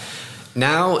and stuff.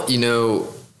 Now,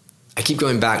 I keep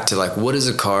going back to like, what is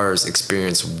a car's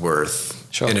experience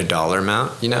worth in a dollar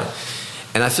amount, And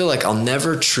I feel like I'll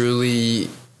never truly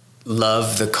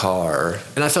love the car.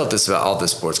 And I felt this about all the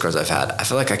sports cars I've had. I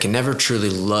feel like I can never truly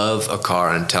love a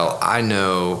car until I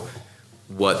know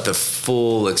what the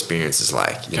full experience is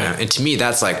like, you know? And to me,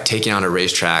 that's like taking on a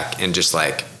racetrack and just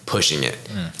like pushing it.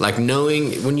 Like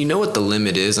knowing, when you know what the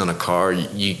limit is on a car,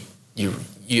 you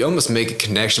almost make a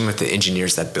connection with the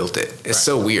engineers that built it. It's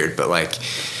so weird, but like,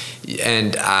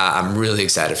 and I'm really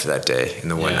excited for that day in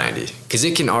the 190 because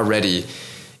it can already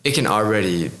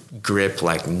grip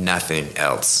like nothing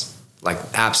else, like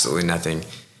absolutely nothing.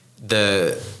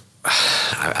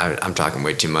 I'm talking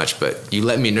way too much, but you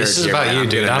let me nerd. This is about you,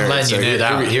 dude. I'm letting you nerd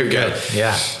out. You're good.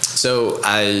 Yeah. So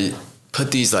I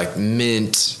put these like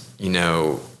mint,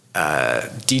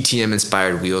 DTM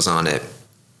inspired wheels on it,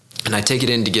 and I take it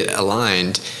in to get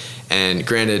aligned. And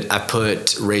granted, I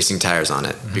put racing tires on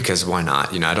it because why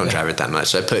not? I don't drive it that much.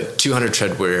 So I put 200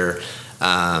 tread wear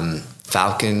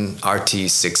Falcon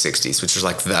RT 660s, which is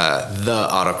like the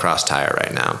autocross tire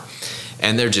right now.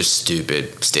 And they're just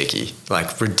stupid sticky,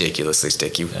 like ridiculously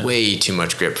sticky, way too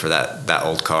much grip for that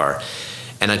old car.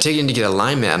 And I take it in to get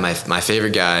alignment. And my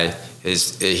favorite guy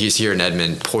he's here in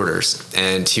Edmond, Porter's.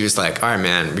 And he was like, all right,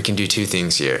 man, we can do 2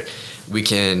 things here. We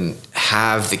can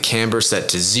have the camber set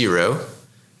to 0,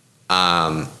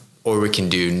 or we can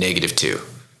do -2.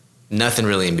 Nothing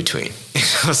really in between.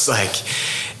 I was like,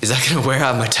 is that going to wear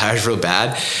out my tires real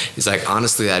bad? He's like,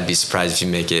 honestly, I'd be surprised if you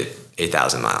make it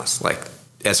 8,000 miles. Like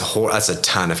that's a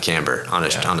ton of camber on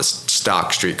a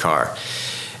stock street car.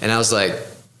 And I was like,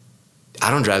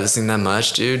 I don't drive this thing that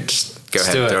much, dude. Just go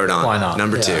ahead and throw it on. Why not?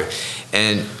 Number 2.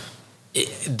 And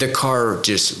the car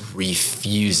just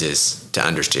refuses to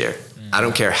understeer. I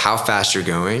don't care how fast you're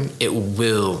going, it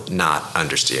will not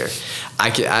understeer. I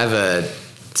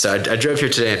drove here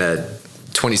today in a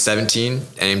 2017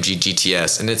 AMG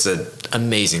GTS, and it's an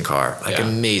amazing car,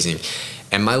 amazing.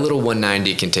 And my little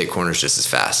 190 can take corners just as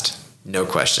fast, no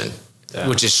question.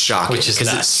 Which is shocking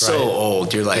because it's so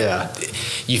old. You're like,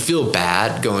 you feel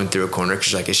bad going through a corner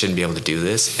because you're like, I shouldn't be able to do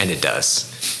this, and it does.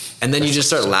 And then you just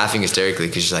start laughing hysterically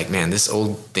because you're like, man, this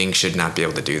old thing should not be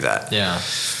able to do that. Yeah.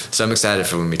 So I'm excited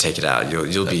for when we take it out.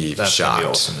 You'll be that's shocked.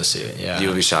 That's awesome to see it. Yeah.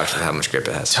 You'll be shocked with how much grip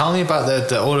it has. Tell me about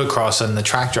the autocross and the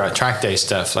track day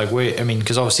stuff. Like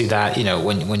because obviously that,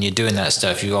 when you're doing that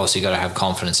stuff, you obviously got to have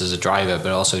confidence as a driver, but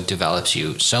it also develops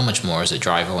you so much more as a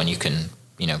driver when you can,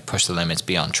 push the limits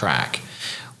beyond track.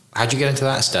 How'd you get into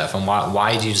that stuff, and why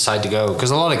did you decide to go?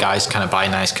 Because a lot of guys kind of buy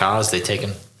nice cars, they take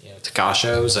them to car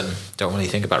shows and don't really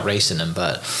think about racing them,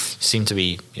 but you seem to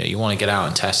be, you want to get out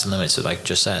and test the limits, like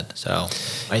just said. So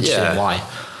I'm interested in why.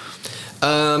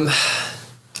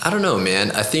 I don't know,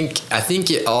 man. I think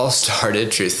it all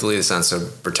started, truthfully, it sounds so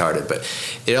retarded, but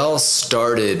it all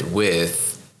started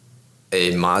with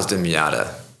a Mazda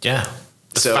Miata. Yeah.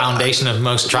 The foundation of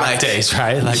most track days,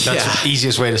 right? Like that's the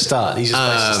easiest way to start. Easiest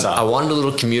place to start. I wanted a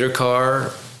little commuter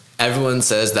car. Everyone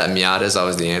says that Miata is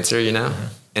always the answer, Mm-hmm.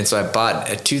 And so I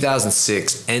bought a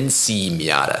 2006 NC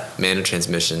Miata, manual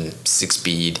transmission,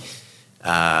 6-speed.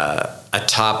 a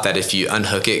top that if you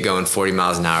unhook it going 40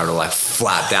 miles an hour, it'll like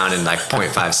flap down in like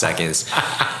 0.5 seconds.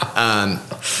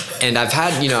 And I've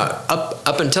had,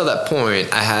 up until that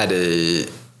point, I had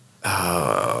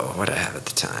what did I have at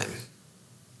the time?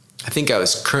 I think I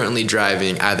was currently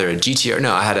driving either a GTR.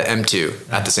 No, I had an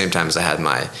M2 at the same time as I had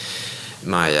my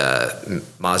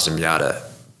Mazda Miata.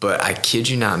 But I kid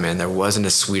you not, man, there wasn't a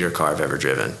sweeter car I've ever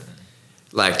driven.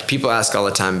 Like, people ask all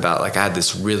the time about, like, I had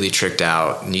this really tricked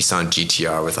out Nissan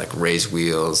GTR with like raised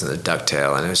wheels and a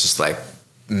ducktail, and it was just like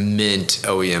mint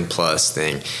OEM plus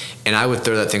thing. And I would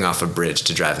throw that thing off a bridge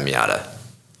to drive a Miata.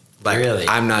 Like, really?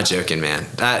 I'm not joking, man.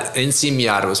 That NC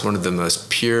Miata was one of the most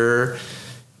pure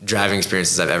driving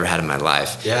experiences I've ever had in my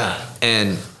life. Yeah.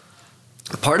 And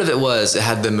part of it was it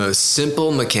had the most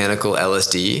simple mechanical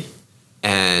LSD.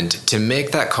 And to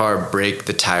make that car break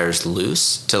the tires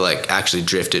loose, to like actually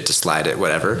drift it, to slide it,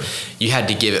 whatever, you had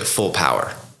to give it full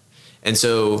power. And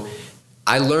so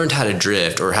I learned how to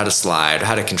drift or how to slide, or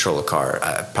how to control a car,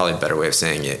 probably a better way of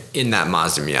saying it, in that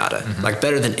Mazda Miata, like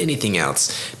better than anything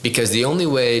else, because the only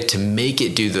way to make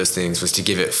it do those things was to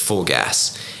give it full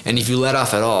gas. And if you let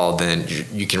off at all, then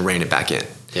you can rein it back in.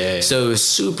 Yeah. So it was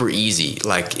super easy.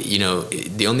 Like,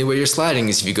 the only way you're sliding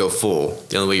is if you go full.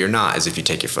 The only way you're not is if you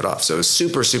take your foot off. So it was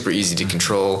super, super easy to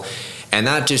control. And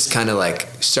that just kind of like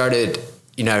started,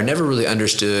 I never really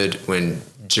understood when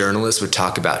journalists would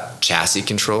talk about chassis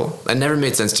control. That never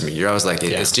made sense to me. You're always like,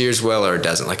 it steers well or it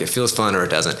doesn't. Like, it feels fun or it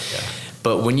doesn't. Yeah.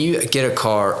 But when you get a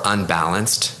car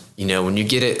unbalanced, when you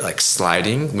get it like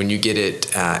sliding, when you get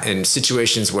it in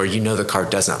situations where the car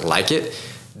doesn't like it,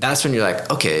 that's when you're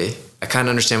like, okay, I kind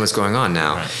of understand what's going on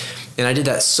now. Right. And I did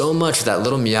that so much with that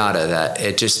little Miata that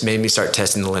it just made me start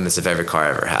testing the limits of every car I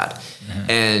ever had. Mm-hmm.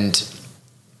 And,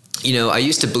 I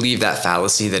used to believe that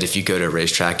fallacy that if you go to a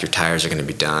racetrack, your tires are going to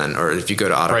be done. Or if you go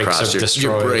to autocross,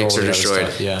 your brakes are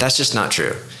destroyed. Yeah. That's just not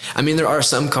true. I mean, there are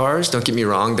some cars, don't get me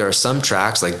wrong, there are some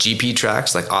tracks, like GP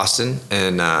tracks, like Austin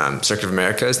and Circuit of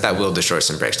Americas, that will destroy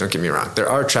some brakes. Don't get me wrong. There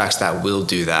are tracks that will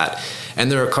do that.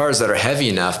 And there are cars that are heavy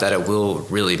enough that it will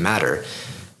really matter.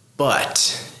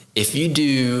 But if you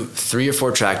do 3 or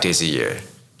 4 track days a year,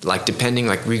 like depending,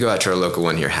 like we go out to our local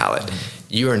one here, Hallett,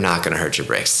 you are not going to hurt your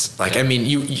brakes. Like, I mean,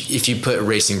 if you put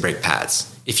racing brake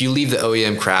pads, if you leave the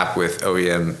OEM crap with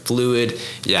OEM fluid,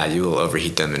 you will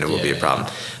overheat them and it will be a problem.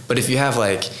 But if you have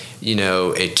like, a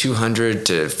 $200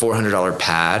 to $400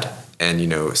 pad and,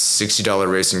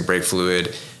 $60 racing brake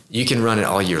fluid, you can run it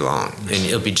all year long and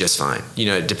it'll be just fine.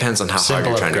 It depends on how hard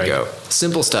you're trying to go.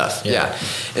 Simple stuff. Yeah.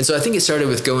 And so I think it started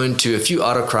with going to a few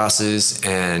autocrosses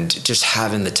and just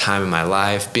having the time of my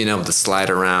life, being able to slide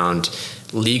around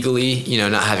legally,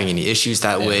 not having any issues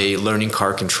that way, learning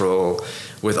car control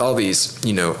with all these,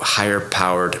 higher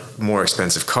powered, more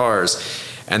expensive cars.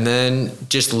 And then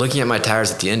just looking at my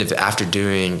tires at the end of it after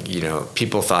doing,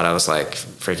 people thought I was like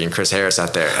freaking Chris Harris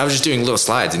out there. I was just doing little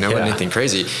slides, wasn't anything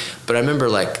crazy. But I remember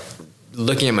like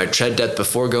looking at my tread depth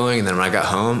before going, and then when I got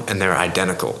home, and they were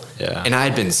identical. Yeah. And I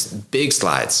had been big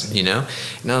slides, And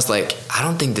I was like, I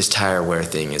don't think this tire wear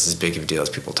thing is as big of a deal as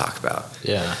people talk about.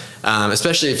 Yeah.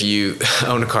 Especially if you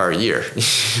own a car a year.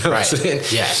 Right.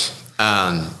 Yeah.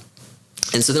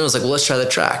 And so then I was like, well, let's try the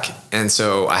track. And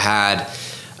so I had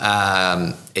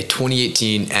a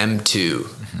 2018 M2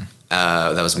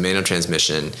 that was manual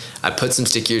transmission. I put some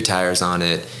stickier tires on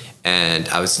it, and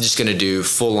I was just going to do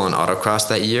full-on autocross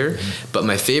that year. But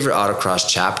my favorite autocross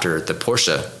chapter, the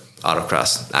Porsche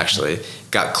autocross, actually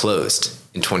got closed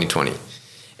in 2020.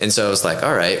 And so I was like,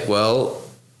 all right, well,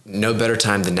 no better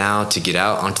time than now to get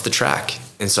out onto the track.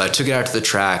 And so I took it out to the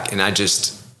track, and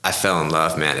I fell in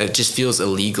love, man. It just feels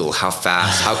illegal how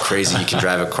fast, how crazy you can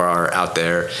drive a car out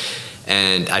there.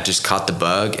 And I just caught the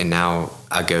bug, and now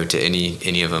I go to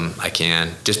any of them I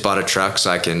can. Just bought a truck so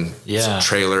I can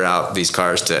trailer out these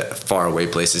cars to far away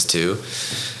places too.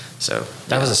 So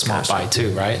that was a smart buy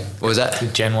too, right? What was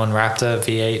that? Gen 1 Raptor,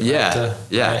 V8 Raptor.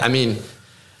 Yeah. Right? I mean,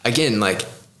 again, like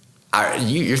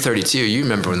you're 32. You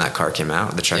remember when that car came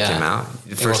out, the truck came out?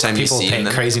 The first time you seen them. People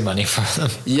paying crazy money for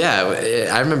them. Yeah.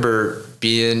 I remember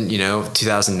being,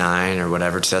 2009 or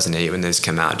whatever, 2008 when those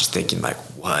come out, just thinking like,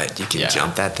 what? You can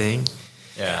jump that thing?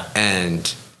 Yeah.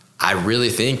 And I really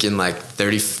think in like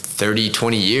 30,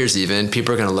 20 years even,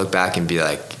 people are going to look back and be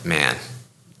like, man,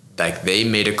 like they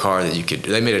made a truck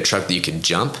that you could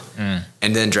jump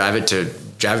and then drive it to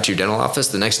your dental office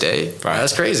the next day. Right.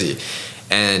 That's crazy.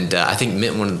 And I think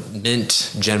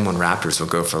Mint Gen 1 Raptors will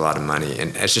go for a lot of money.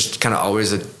 And it's just kind of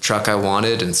always a truck I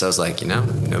wanted. And so I was like,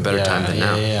 no better time than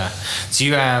now. Yeah. So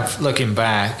you have, looking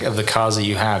back of the cars that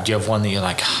you have, do you have one that you're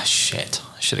like, shit,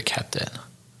 I should have kept it?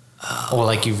 Or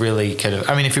like you really could have.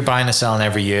 I mean, if you're buying and selling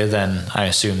every year, then I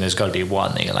assume there's got to be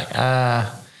one that you're like,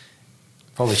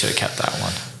 probably should have kept that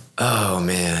one. Oh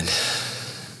man.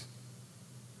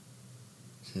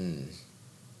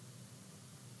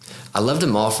 I loved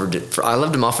them all for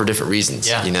different reasons.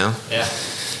 Yeah. You know. Yeah.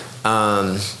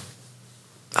 I'm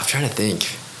trying to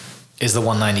think. Is the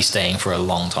 190 staying for a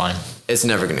long time? It's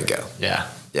never gonna go. Yeah.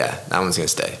 Yeah, that one's gonna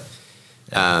stay.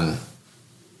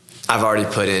 I've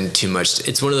already put in too much.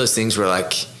 It's one of those things where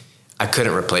like I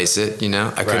couldn't replace it. You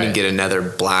know, I couldn't get another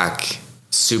black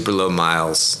super low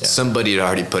miles. Yeah. Somebody had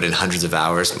already put in hundreds of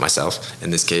hours, myself in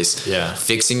this case. Yeah.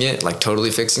 Fixing it, like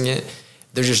totally fixing it.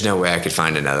 There's just no way I could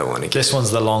find another one again. This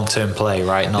one's the long-term play,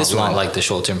 right? Not like the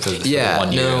short-term for the 1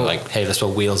 year. No. Like, hey, let's put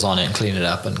wheels on it and clean it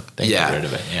up and then get rid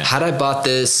of it. Yeah. Had I bought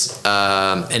this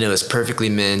and it was perfectly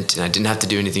mint and I didn't have to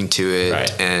do anything to it,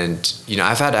 right. and you know,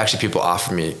 I've had actually people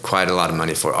offer me quite a lot of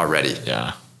money for it already.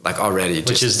 Yeah. Like already,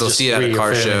 which is they'll see it at a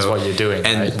car show. What you're doing,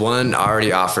 and right? one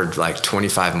already offered like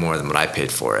 25 more than what I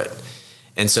paid for it.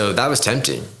 And so that was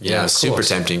tempting. You know, super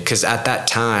tempting. Because at that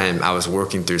time, I was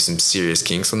working through some serious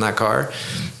kinks on that car.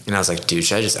 And I was like, dude,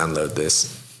 should I just unload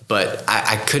this? But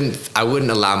I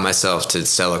wouldn't allow myself to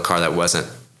sell a car that wasn't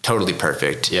totally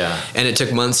perfect. Yeah. And it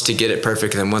took months to get it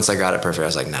perfect. And then once I got it perfect, I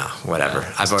was like, no, whatever.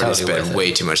 I've already spent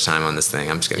way too much time on this thing.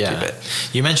 I'm just going to keep it.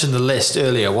 You mentioned the list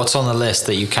earlier. What's on the list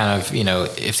that you kind of, you know,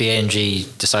 if the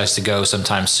AMG decides to go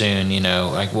sometime soon, you know,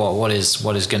 like what is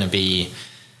going to be,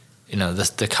 you know,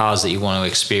 the cars that you want to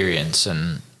experience?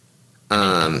 And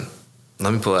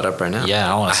let me pull it up right now.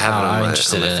 Yeah, I'm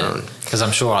interested in it because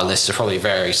I'm sure our lists are probably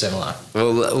very similar.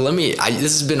 Well,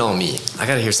 this has been all me. I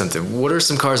got to hear something. What are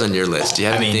some cars on your list? Do you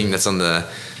have anything that's on the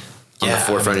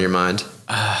forefront of your mind?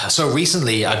 So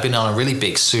recently, I've been on a really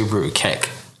big Subaru kick.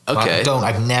 Okay.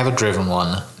 I've never driven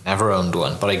one, never owned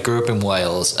one, but I grew up in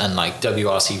Wales and like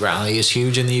WRC Rally is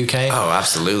huge in the UK. Oh,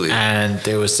 absolutely. And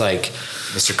there was like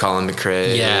Mr. Colin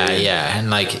McRae. Yeah. And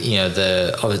like, you know,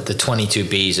 the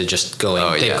 22Bs are just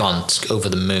going, they've gone over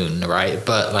the moon, right?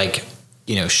 But like,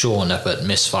 you know, Sean up at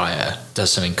Misfire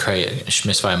does some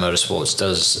Misfire Motorsports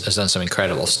has done some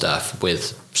incredible stuff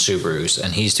with Subarus,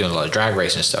 and he's doing a lot of drag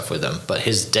racing stuff with them. But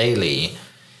his daily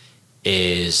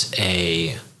is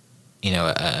a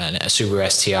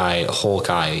Subaru STI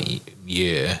Hawkeye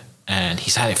year, and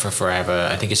he's had it for forever.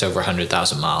 I think it's over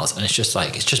 100,000 miles, and it's just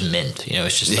mint. You know,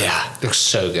 it's just looks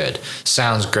so good,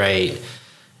 sounds great,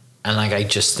 and like I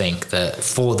just think that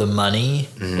for the money,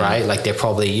 right? Like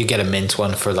you get a mint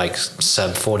one for like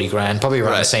sub 40 grand, probably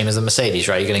around the same as the Mercedes,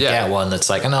 right? You're gonna get one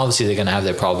that's like, and obviously they're gonna have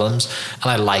their problems,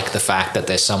 and I like the fact that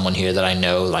there's someone here that I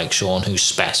know, like Sean, who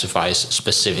specifies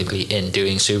specifically in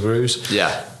doing Subarus.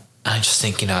 Yeah. I just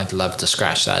think, you know, I'd love to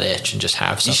scratch that itch and just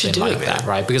have something like that,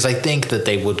 right? Because I think that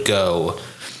they would go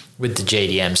with the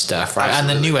JDM stuff, right?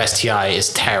 Absolutely. And the new STI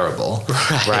is terrible,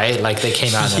 right? Like they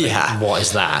came out and like, what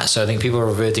is that? So I think people are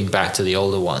reverting back to the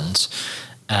older ones.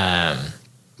 I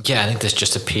think there's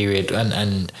just a period,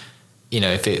 and you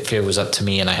know, if it was up to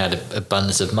me and I had an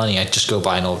abundance of money, I'd just go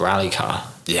buy an old rally car.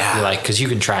 Yeah, like because you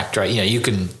can track drive. You know, you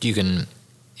can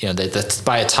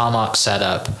buy a tarmac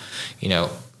setup, you know,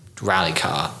 rally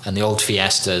car, and the old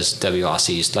Fiestas,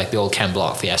 WRCs, like the old Ken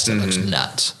Block Fiesta looks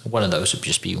nuts. One of those would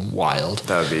just be wild.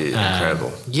 That would be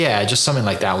incredible. Yeah, just something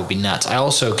like that would be nuts. I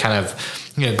also kind of,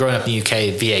 you know, growing up in the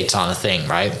UK, V8s aren't a thing,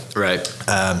 right? Right.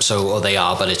 They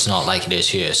are, but it's not like it is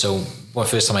here. So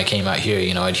first time I came out here,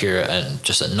 you know, I'd hear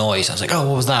just a noise. I was like, oh,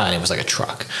 what was that? And it was like a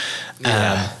truck.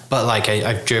 But like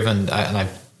I've driven, and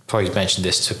I've probably mentioned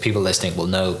this to people listening will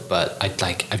know, but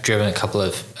I've driven a couple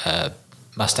of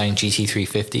Mustang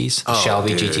GT350s,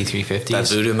 Shelby GT350s. That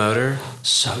Voodoo motor,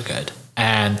 so good.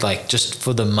 And like just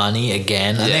for the money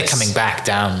again, and they're coming back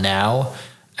down now.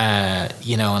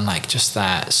 You know, and like just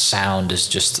that sound is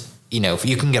just, you know,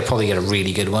 you can probably get a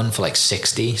really good one for like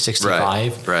 60,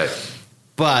 65. Right.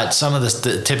 But some of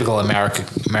the typical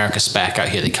America spec out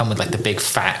here, they come with like the big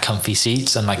fat comfy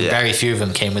seats, and like very few of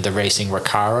them came with the racing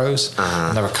Recaros.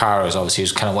 And the Recaros obviously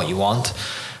is kind of what you want,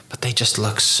 but they just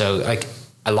look so like.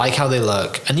 I like how they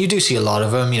look, and you do see a lot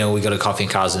of them. You know, we go to Coffee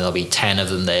and Cars, and there'll be 10 of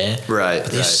them there. Right.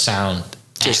 But they sound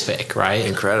epic, right?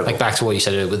 Incredible. Like back to what you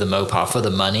said with the Mopar, for the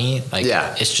money, like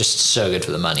it's just so good for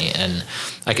the money, and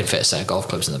I can fit a set of golf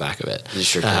clubs in the back of it. You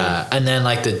sure can. And then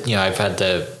like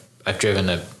I've driven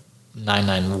a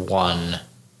 991.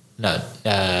 No,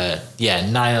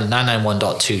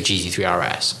 991.2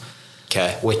 GT3 RS.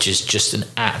 Okay. Which is just an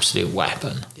absolute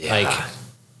weapon. Yeah. Like,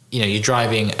 you know, you're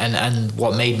driving, and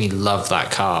what made me love that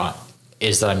car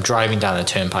is that I'm driving down the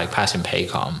turnpike passing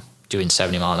Paycom, doing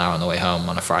 70 mile an hour on the way home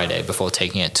on a Friday before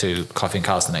taking it to Coffee and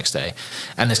Cars the next day.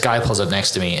 And this guy pulls up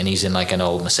next to me, and he's in like an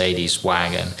old Mercedes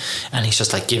wagon, and he's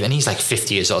just like he's like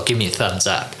 50 years old, give me a thumbs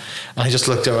up. And I just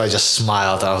looked over, I just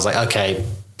smiled. I was like, okay,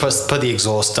 put the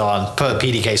exhaust on, put a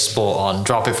PDK Sport on,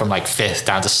 drop it from like 5th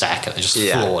down to 2nd. I just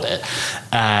floored it.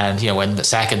 And, you know, went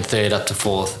 2nd, 3rd, up to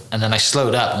 4th. And then I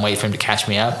slowed up and waited for him to catch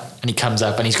me up. And he comes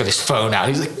up and he's got his phone out.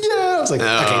 He's like, yeah. I was like,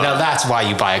 okay, now that's why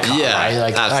you buy a car, right?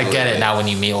 Like, absolutely. I get it now when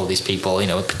you meet all these people. You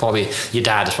know, probably your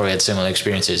dad has probably had similar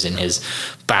experiences in his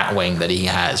Batwing that he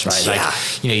has, right? Yeah.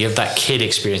 Like, you know, you have that kid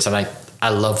experience. And I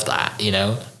love that, you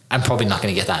know. I'm probably not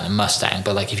going to get that in a Mustang,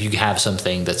 but like if you have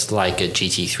something that's like a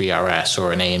GT3 RS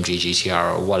or an AMG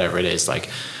GTR or whatever it is, like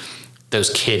those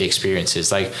kid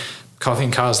experiences, like Coffee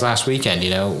and Cars last weekend, you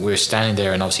know, we were standing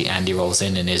there and obviously Andy rolls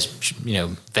in his, you know,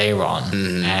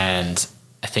 Veyron. And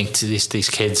I think to these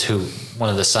kids who, one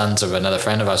of the sons of another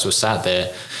friend of ours was sat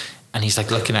there, and he's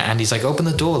like looking at Andy's like, open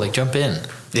the door, like jump in.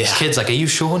 This kid's like, are you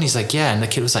sure? And he's like, yeah. And the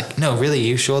kid was like, no, really, are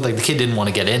you sure? Like the kid didn't want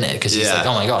to get in it because he's like,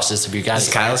 oh my gosh, this is a Bugatti.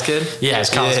 It's Kyle's kid? Yeah, it's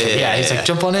Kyle's kid. Yeah, he's like,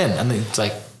 jump on in. And it's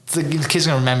like, the kid's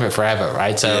going to remember it forever,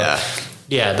 right? So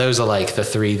yeah, those are like the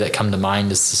three that come to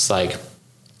mind. It's just like,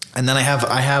 and then I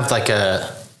have like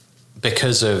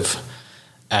because of,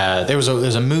 there's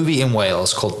a movie in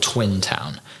Wales called Twin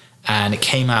Town. And it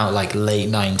came out like late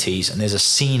 90s, and there's a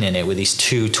scene in it where these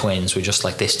two twins were just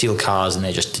like, they steal cars and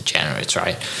they're just degenerates,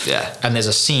 right? Yeah. And there's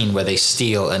a scene where they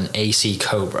steal an AC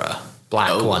Cobra,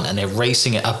 black one, and they're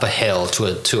racing it up a hill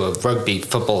to a rugby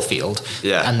football field.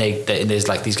 Yeah. And there's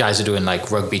like, these guys are doing like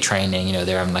rugby training, you know,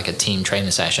 they're having like a team training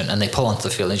session, and they pull onto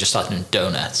the field and they just start doing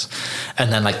donuts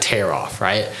and then like tear off,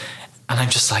 right? And I'm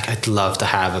just like, I'd love to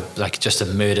have just a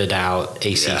murdered out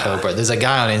AC Cobra. There's a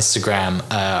guy on Instagram.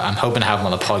 I'm hoping to have him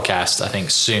on the podcast, I think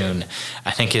soon.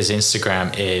 I think his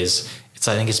Instagram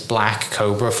it's Black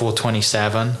Cobra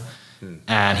 427.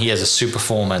 And he has a Super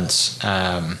Performance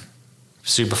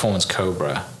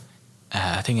Cobra.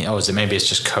 I think, maybe it's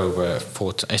just Cobra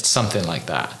 4. It's something like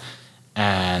that.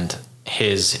 And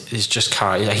his just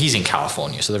car, he's in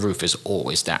California, so the roof is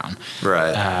always down,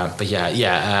 right? But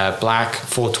Black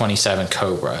 427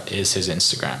 Cobra is his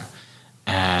Instagram.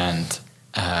 And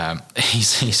he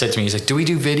said to me, he's like, do we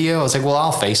do video? I was like, well,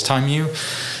 I'll FaceTime you.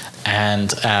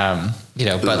 And you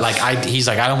know, but like he's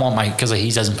like, I don't want because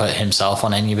he doesn't put himself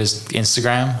on any of his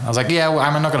Instagram. I was like, yeah, well,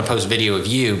 I'm not going to post video of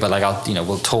you, but like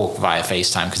we'll talk via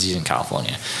FaceTime because he's in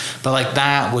California. But like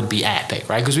that would be epic,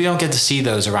 right? Because we don't get to see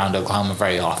those around Oklahoma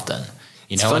very often.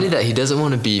 You know? It's funny that he doesn't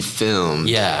want to be filmed.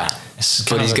 Yeah.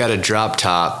 But he's got a drop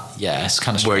top. Yeah, it's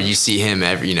kind of where you see him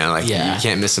you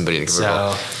can't miss somebody in the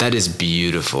convertible. So, that is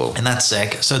beautiful. And that's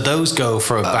sick. So those go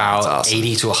for about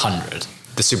 80 to 100.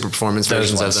 The super performance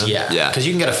versions of them? Yeah. Because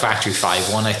you can get a factory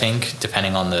 5 one, I think,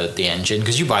 depending on the engine.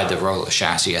 Because you buy the roller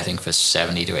chassis, I think, for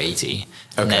 70 to 80.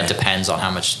 And then it depends on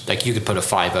how much, like you could put a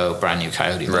 5.0 brand new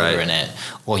Coyote motor in it,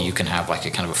 or you can have like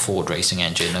a kind of a Ford racing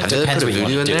engine. It depends what you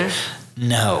want to do. There?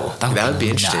 No, that would be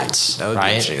interesting. Nuts, that would be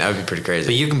interesting. That would be pretty crazy.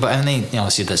 But you can, and they,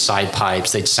 obviously the side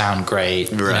pipes, they'd sound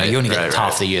great. Right. You only get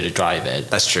half the year to drive it.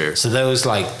 That's true. So those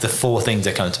the 4 things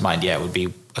that come to mind, would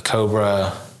be a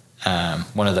Cobra,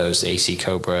 one of those AC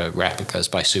Cobra replicas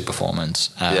by Superformance.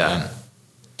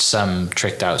 Some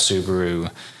tricked out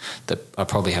Subaru that I'll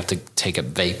probably have to take up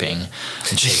vaping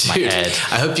and shake my head.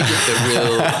 I hope you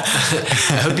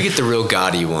get the real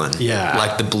gaudy one. Yeah.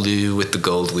 Like the blue with the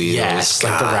gold wheels. Yes,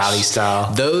 like the rally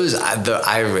style. Those,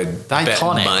 I would bet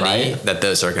iconic, money right? that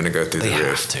those are going to go through the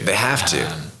roof. They have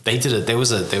to. They did it. There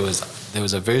was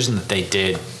a version that they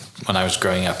did when I was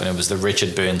growing up, and it was the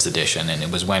Richard Burns edition, and it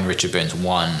was when Richard Burns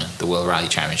won the World Rally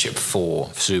Championship for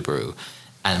Subaru.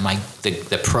 And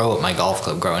the pro at my golf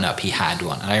club growing up, he had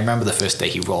one. And I remember the first day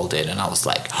he rolled in, and I was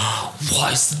like, oh,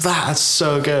 what is that? That's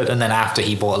so good. And then after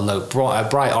he bought a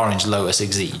bright orange Lotus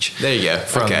Exige. There you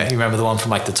go. You remember the one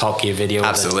from like the Top Gear video?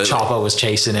 Absolutely. The chopper was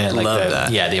chasing it. Like Love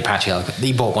that. Yeah, the Apache helicopter.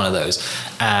 He bought one of those.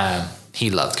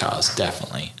 He loved cars,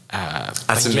 definitely.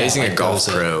 That's amazing. A golf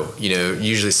pro,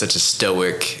 usually such a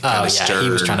stoic, kind of stern. He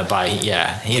was trying to buy.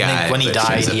 Yeah, when he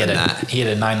died, he had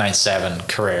a 997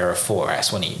 Carrera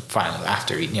 4S when he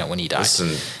when he died. There's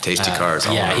some tasty cars.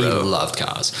 All yeah, in a row. He loved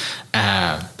cars.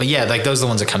 But yeah, like those are the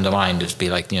ones that come to mind. It'd be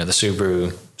like the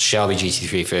Subaru, Shelby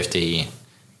GT350,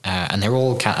 and they're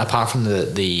all apart from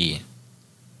the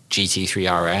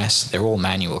GT3 RS, they're all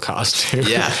manual cars too.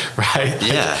 Yeah. Right?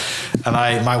 Yeah.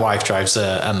 And my wife drives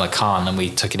a Macan, and we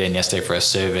took it in yesterday for a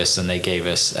service, and they gave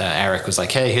us, Eric was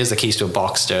like, hey, here's the keys to a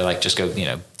Boxster, like just go,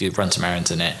 run some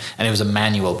errands in it. And it was a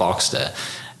manual Boxster.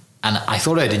 And I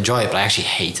thought I'd enjoy it, but I actually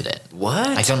hated it. What?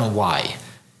 I don't know why.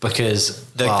 Because...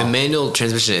 the manual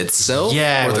transmission itself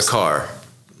or the car?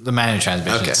 the manual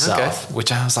transmission itself,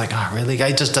 which I was like, oh, really?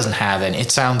 It just doesn't have any.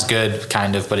 It sounds good,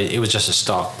 kind of, but it was just a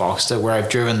stock Boxster. Where I've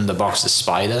driven the Boxster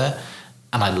Spider,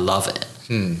 and I love it.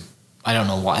 I don't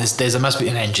know why. There must be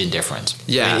an engine difference.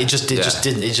 Yeah, it just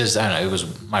didn't. It just I don't know. It was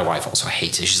my wife also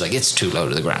hates it. She's like, it's too low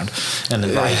to the ground, and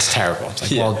the ride's terrible. It's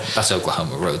like, well, that's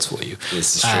Oklahoma roads for you.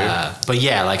 This is true. But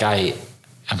yeah, like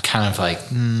I'm kind of like,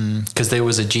 because there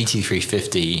was a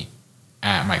GT350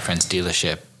 at my friend's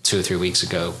dealership 2 or 3 weeks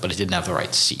ago, but it didn't have the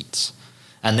right seats.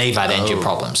 And they've had engine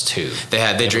problems too.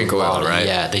 They drink oil, right?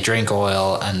 Yeah, they drink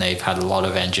oil, and they've had a lot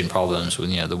of engine problems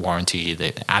with the warranty.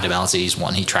 Adam LZ's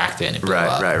one, he tracked it and it blew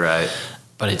up. Right.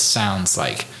 But it sounds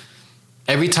like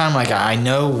every time, like, I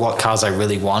know what cars I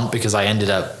really want, because I ended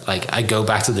up like, I go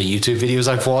back to the YouTube videos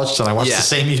I've watched and I watch the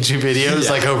same YouTube videos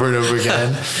like over and over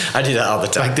again. I do that all the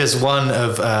time. Like this one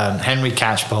of Henry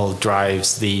Catchpole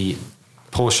drives the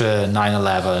Porsche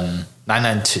 911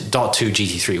 992.2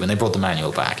 GT3 when they brought the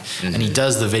manual back, and he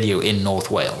does the video in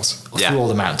North Wales through all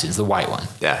the mountains, the white one.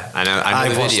 Yeah, I know.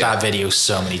 I've watched that video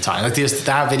so many times. Like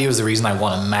that video is the reason I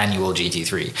want a manual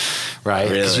GT3, right?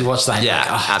 Because you watch that, and you're like,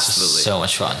 oh, absolutely, so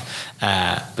much fun.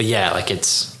 But yeah, like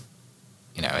it's,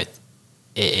 it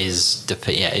is.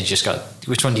 It just got.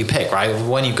 Which one do you pick, right?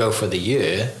 When you go for the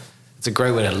year, it's a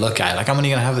great way to look at it. Like, I'm only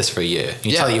going to have this for a year.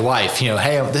 You tell your wife,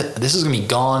 hey, this is going to be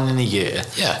gone in a year.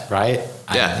 Yeah. Right?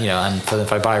 And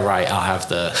if I buy right, I'll have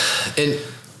the... And,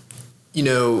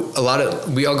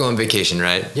 we all go on vacation,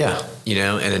 right? Yeah.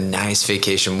 And a nice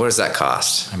vacation, what does that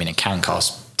cost? I mean, it can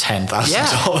cost $10,000. Yeah,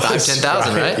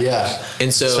 $5,000-$10,000, right? Yeah.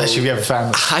 And so... Especially if you have a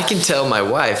family. I can tell my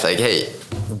wife, like, hey,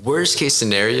 worst case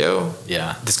scenario,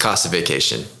 this costs a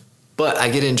vacation. But I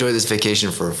get to enjoy this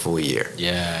vacation for a full year.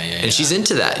 And she's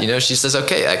into that. She says,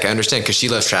 okay, like, I understand, because she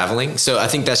loves traveling. So I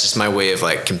think that's just my way of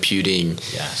like computing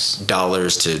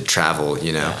dollars to travel,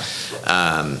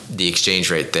 the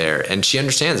exchange rate there. And she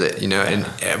understands it, and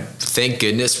thank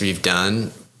goodness we've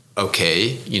done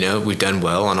okay. We've done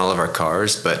well on all of our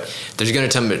cars, but there's going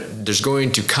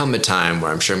to come a time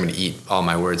where I'm sure I'm going to eat all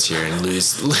my words here and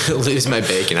lose my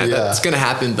bacon. It's going to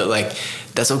happen, but like,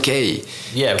 that's okay.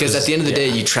 Yeah. Because at the end of the day,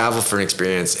 you travel for an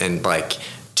experience, and like,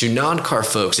 to non-car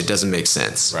folks, it doesn't make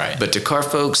sense. Right. But to car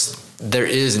folks, there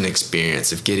is an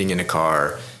experience of getting in a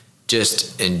car,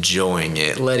 just enjoying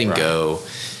it, letting go,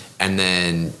 and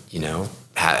then,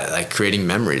 like creating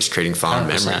memories, creating fond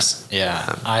 100%. Memories.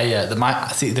 Yeah.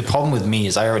 The problem with me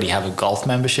is I already have a golf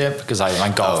membership, because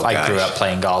I grew up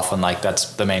playing golf, and like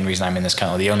that's the main reason I'm in this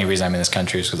country. The only reason I'm in this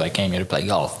country is because I came here to play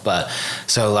golf. But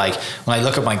so like when I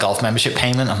look at my golf membership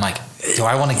payment, I'm like, do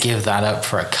I want to give that up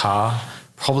for a car?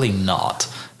 Probably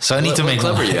not. So I need to make.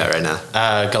 What club are you at right now?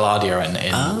 Galladia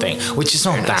in thing, which is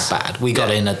not that bad. We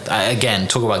got in again.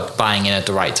 Talk about buying in at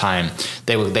the right time.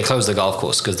 They closed the golf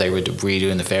course because they were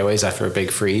redoing the fairways after a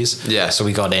big freeze. Yeah. So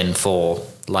we got in for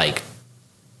like,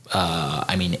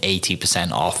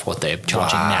 80% off what they're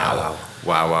charging now.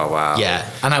 Wow. Yeah,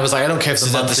 and I was like, I don't care if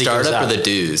the monthly the startup goes or the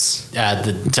dues.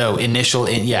 So initial,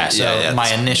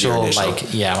 my initial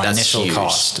initial huge.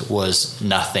 cost was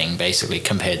nothing basically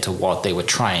compared to what they were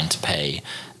trying to pay,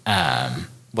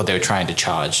 what they were trying to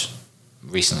charge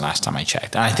recently last time I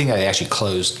checked. And I think they actually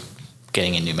closed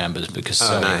getting in new members because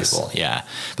so many people. Yeah,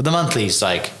 but the monthly is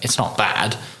like, it's not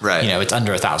bad. Right. It's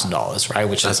under $1,000, right?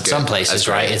 Which That's is good. some places,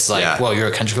 right? It's like, well, you're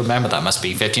a country club member, that must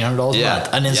be $1,500 a month,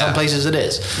 and in some places it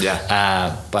is.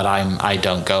 Yeah. But I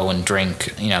don't go and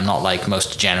drink. I'm not like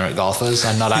most degenerate golfers.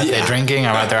 I'm not out there drinking.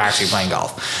 I'm out there actually playing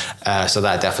golf. So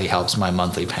that definitely helps my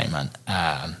monthly payment.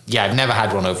 I've never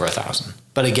had one over $1,000.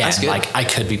 But again, like, I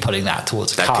could be putting that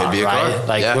towards a car, could be a right? car.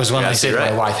 Like, was when I said to my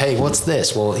right. wife, hey, what's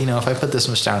this? Well, if I put this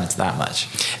much down, it's that much.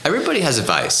 Everybody has a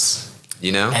vice,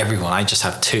 Everyone. I just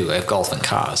have two. I have golf and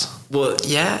cars. Well,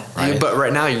 yeah. Right. But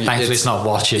right now... Thankfully, it's not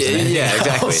watches. Yeah,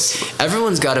 exactly. Else.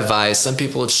 Everyone's got a vice. Some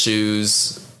people it's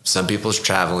shoes. Some people it's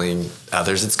traveling.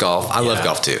 Others it's golf. I love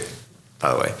golf too,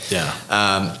 by the way.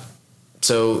 Yeah.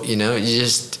 So,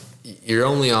 you're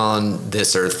only on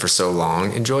this earth for so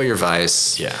long. Enjoy your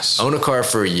vice. Yes. Own a car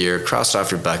for a year. Cross it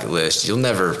off your bucket list. You'll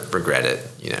never regret it,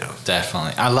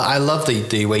 Definitely. I love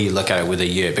the way you look at it with a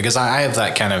year, because I have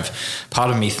that kind of part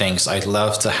of me thinks I'd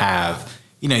love to have,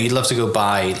 you'd love to go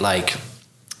buy like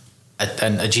a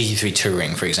GT3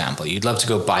 Touring, for example. You'd love to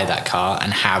go buy that car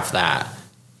and have that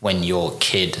when your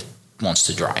kid wants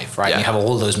to drive, right? Yeah. You have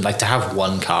all those, like, to have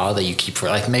one car that you keep for,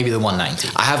 like, maybe the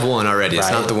 190. I have one already. Right.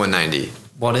 It's not the 190.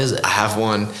 What is it? I have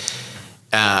one.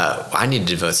 I need to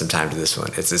devote some time to this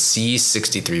one. It's a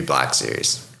C63 Black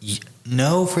Series.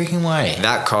 No freaking way.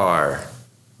 That car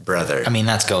brother. I mean,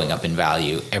 that's going up in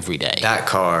value every day. That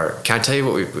car. Can I tell you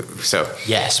what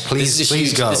Yes, please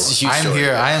go. This is a huge I am story.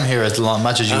 here. I am here as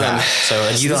much as you have. So,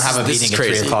 and you don't have a this meeting is at 3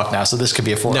 crazy. o'clock now. So this could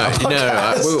be a 4 hour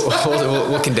podcast. No.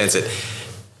 We'll condense it.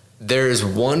 There is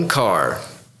one car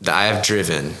that I have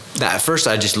driven that at first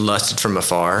I just lusted from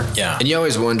afar. Yeah. And you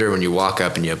always wonder when you walk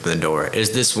up and you open the door,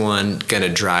 is this one going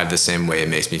to drive the same way it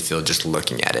makes me feel just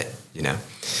looking at it, you know?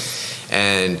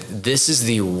 And this is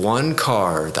the one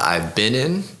car that I've been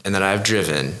in and that I've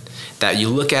driven that you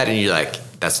look at and you're like,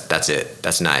 that's it.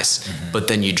 That's nice. Mm-hmm. But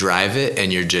then you drive it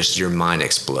and your mind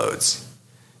explodes.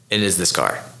 It is this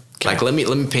car. Okay. Like, let me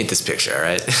paint this picture, all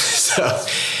right? So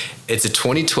it's a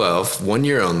 2012, 1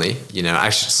 year only. You know,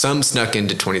 actually, some snuck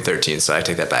into 2013, so I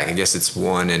take that back. I guess it's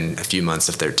one in a few months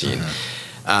of 13.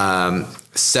 Mm-hmm.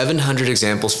 700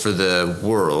 examples for the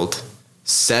world,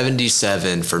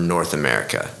 77 for North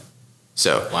America.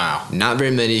 So wow, not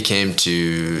very many came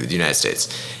to the United States.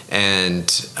 And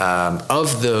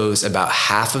of those, about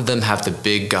half of them have the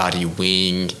big gaudy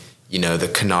wing, you know, the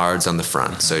canards on the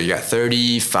front. Mm-hmm. So you got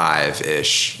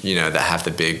 35-ish, you know, that have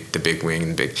the big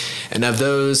wing, and of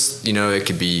those, you know, it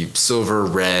could be silver,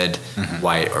 red, mm-hmm.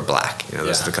 white, or black. You know,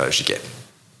 those are the colors you get.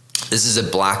 This is a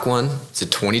black one. It's a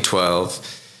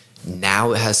 2012.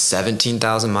 Now it has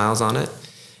 17,000 miles on it.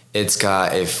 It's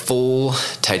got a full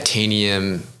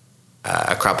titanium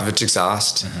Akrapovic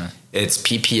exhaust. Mm-hmm. It's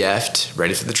PPF'd,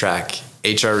 ready for the track.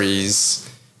 HREs,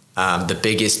 the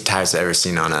biggest tires I've ever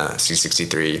seen on a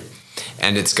C63.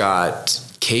 And it's got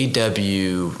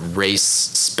KW race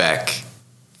spec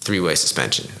 3-way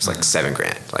suspension. It's like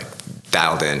 $7,000, like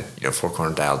dialed in, you know,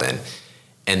 4-corner dialed in.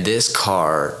 And this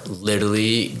car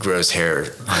literally grows hair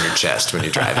on your chest when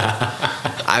you drive it.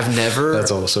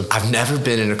 That's awesome. I've never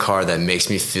been in a car that makes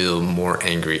me feel more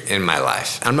angry in my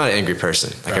life. I'm not an angry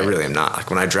person. Like, right. I really am not.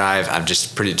 Like, when I drive, I'm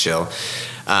just pretty chill.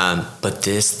 But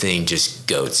this thing just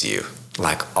goats you,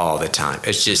 like, all the time.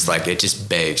 It's just like, it just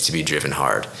begs to be driven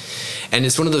hard. And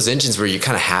it's one of those engines where you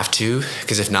kind of have to,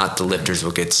 because if not, the lifters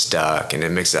will get stuck and it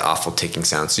makes an awful ticking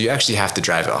sound. So you actually have to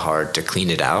drive it hard to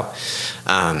clean it out.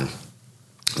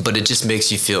 But it just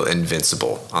makes you feel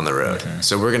invincible on the road. Mm-hmm.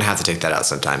 So we're going to have to take that out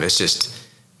sometime. It's just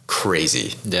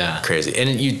crazy. Yeah. Crazy.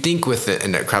 And you'd think with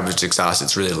an Akrapovic exhaust,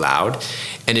 it's really loud.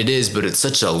 And it is, but it's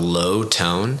such a low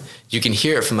tone. You can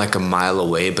hear it from like a mile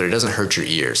away, but it doesn't hurt your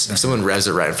ears. Mm-hmm. If someone revs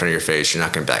it right in front of your face, you're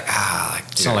not going to be like,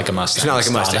 it's not like a Mustang. It's not like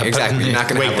a Mustang. Exactly. You're not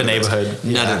going to wake the neighborhood.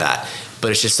 None of that.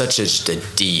 But it's just just a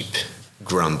deep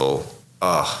grumble.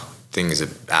 Oh, thing is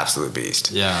an absolute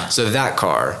beast. Yeah. So that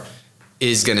car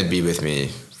is going to be with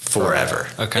me forever.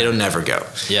 Okay. It'll never go.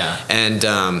 Yeah. And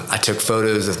I took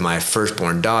photos of my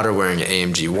firstborn daughter wearing an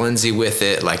AMG onesie with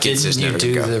it. Like, it's just never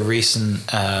gonna go. Didn't you do the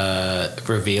recent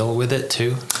reveal with it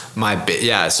too?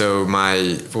 Yeah. So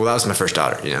that was my first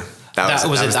daughter, you know. That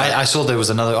was it. I saw there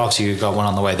was another. Obviously, you got one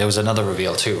on the way. There was another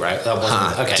reveal too, right? That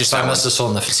wasn't okay. Just so I must have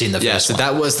seen the first one. So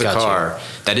that was the car.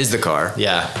 That is the car.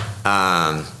 Yeah.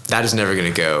 That is never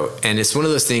going to go. And it's one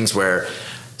of those things where,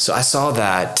 so I saw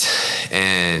that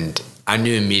and I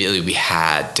knew immediately we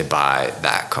had to buy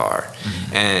that car.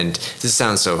 Mm-hmm. And this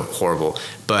sounds so horrible,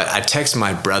 but I text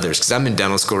my brothers because I'm in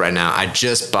dental school right now. I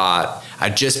just bought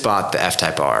the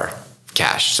F-Type R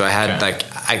cash. So I had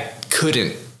I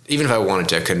couldn't, even if I wanted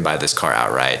to, I couldn't buy this car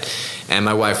outright. And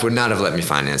my wife would not have let me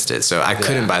finance it. So I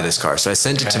couldn't buy this car. So I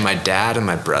sent it to my dad and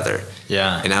my brother.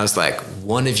 Yeah. And I was like,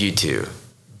 one of you two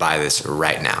buy this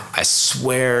right now. I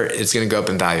swear it's going to go up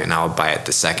in value and I'll buy it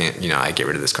the second, you know, I get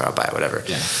rid of this car, I'll buy it, whatever.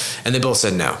 Yeah. And they both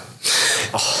said no.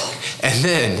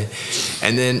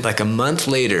 And then like a month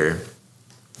later,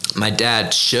 my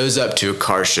dad shows up to a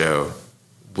car show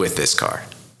with this car.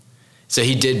 So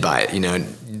he did buy it, you know,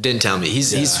 didn't tell me.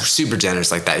 He's super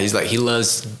generous like that. He's like, he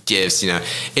loves gifts, you know.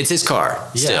 It's his car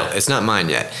still. It's not mine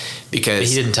yet. Because but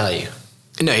he didn't tell you.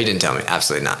 No, he didn't tell me.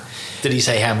 Absolutely not. Did he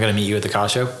say, hey, I'm going to meet you at the car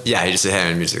show? Yeah, he just said, hey,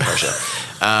 I'm going to meet you at the car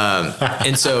show.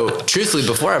 And so, truthfully,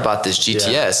 before I bought this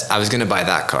GTS, I was going to buy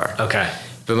that car. Okay.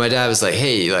 But my dad was like,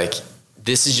 hey, like,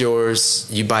 this is yours.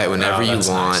 You buy it whenever you want.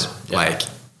 Nice. Yeah.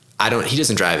 Like, he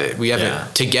doesn't drive it. We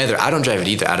haven't, together, I don't drive it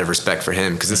either out of respect for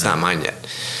him because it's not mine yet.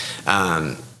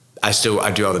 I do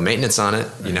all the maintenance on it.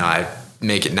 You know, I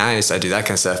make it nice. I do that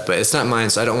kind of stuff. But it's not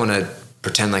mine, so I don't want to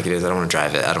pretend like it is. I don't want to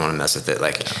drive it. I don't want to mess with it.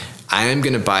 Like, I am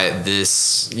going to buy it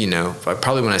this, you know,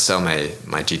 probably when I sell my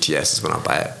GTS is when I'll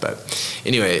buy it. But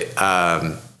anyway,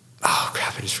 oh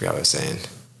crap, I just forgot what I was saying.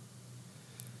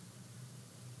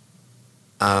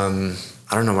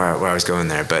 I don't know where I was going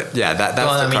there, but yeah, that's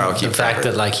the car I'll keep. The fact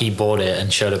forever. that like he bought it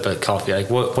and showed up at coffee, like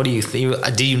what do you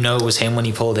do you know it was him when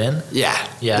he pulled in? Yeah.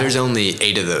 There's only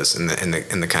 8 of those in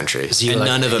the country, and like,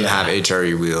 none of them have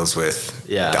HRE wheels with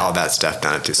all that stuff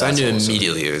done too. So I knew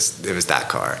immediately it was that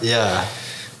car. Yeah.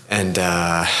 And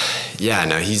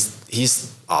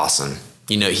he's awesome.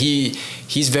 You know,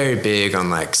 he's very big on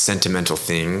like sentimental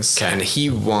things, and he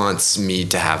wants me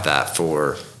to have that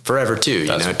for forever too.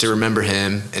 That's to remember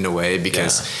him in a way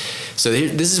because. So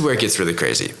this is where it gets really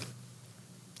crazy.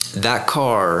 That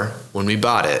car when we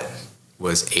bought it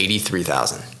was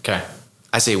 $83,000. Okay.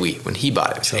 I say when he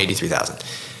bought it was $83,000.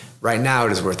 Right now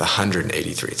it is worth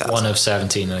 $183,000. One of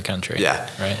 17 in the country. Yeah.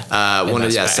 Right. One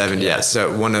of 7. Yeah.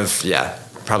 So one of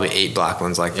probably 8 black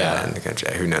ones like that in the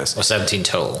country. Who knows? Or 17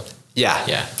 total. Yeah.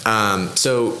 Yeah.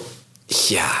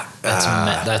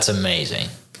 That's amazing.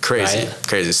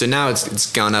 Crazy. So now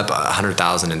it's gone up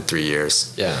 100,000 in 3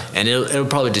 years. Yeah. And it'll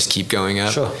probably just keep going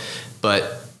up. Sure.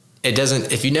 But it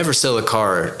doesn't. If you never sell a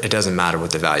car, it doesn't matter what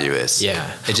the value is.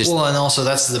 Yeah. Well, and also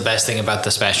that's the best thing about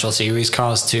the special series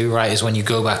cars too, right? Is when you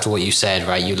go back to what you said,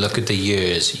 right? You look at the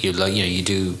years. You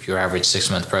do your average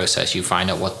 6-month process. You find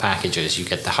out what packages. You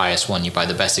get the highest one. You buy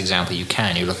the best example you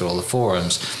can. You look at all the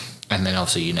forums. And then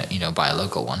also, buy a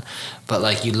local one. But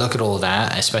like you look at all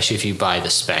that, especially if you buy the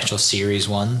special series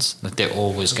ones, like they're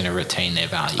always going to retain their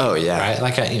value. Oh yeah. Right.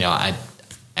 Like I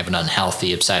have an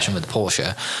unhealthy obsession with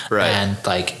Porsche. Right. And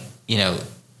like,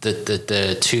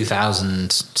 the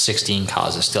 2016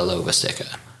 cars are still over sticker.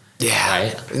 Yeah.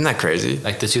 Right. Isn't that crazy?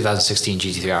 Like the 2016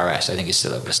 GT3 RS, I think is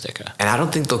still over sticker. And I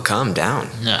don't think they'll come down.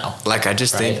 No. Like I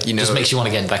just think, it just makes you want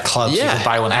to get into that club. Yeah. So you can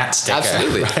buy one at sticker.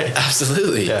 Absolutely. Right?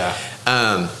 Absolutely. Yeah.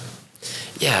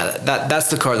 That's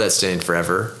the car that's staying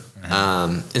forever.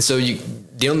 Mm-hmm. And so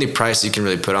the only price you can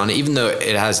really put on it, even though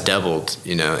it has doubled,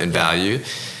 in value,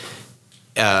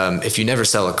 if you never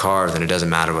sell a car, then it doesn't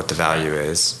matter what the value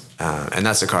is. And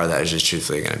that's a car that is just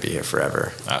truthfully going to be here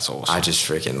forever. That's awesome. I just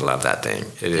freaking love that thing.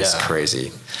 It is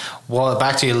crazy. Well,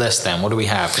 back to your list then. What do we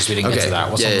have? Because we didn't get to that.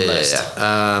 What's on the list?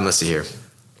 Let's see here.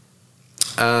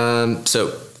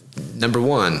 So number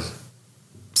 1,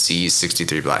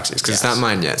 C63 Black Series, because it's not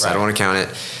mine yet, so I don't want to count it.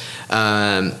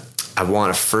 I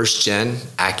want a first gen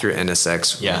Acura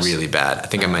NSX really bad. I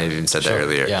think I might have even said that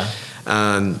earlier. Yeah.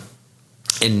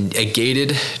 And a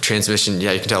gated transmission.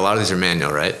 Yeah, you can tell a lot of these are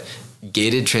manual, right?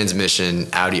 Gated transmission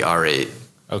Audi R8.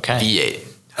 Okay. V8.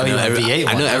 Oh, you have V8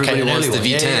 one. I know everybody wants the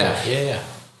V10. Yeah.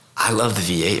 I love the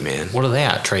V8, man. What are they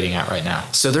trading at right now?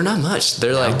 So they're not much.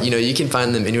 They're like, you can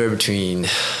find them anywhere between.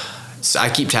 So I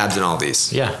keep tabs on all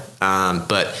these. Yeah.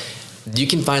 But you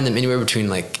can find them anywhere between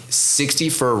like 60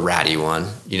 for a ratty one,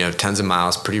 tons of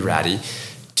miles, pretty ratty,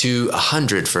 to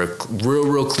 100 for a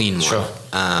real clean one. Sure.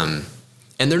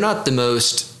 And they're not the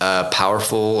most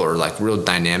powerful or like real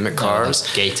dynamic cars.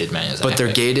 No, gated, man. But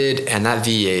they're gated, and that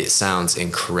V8 sounds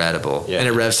incredible. Yeah. And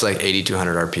it revs to like 80 to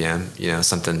 100 RPM,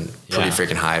 something pretty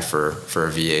freaking high for a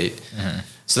V8. Mm-hmm.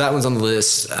 So that one's on the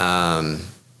list.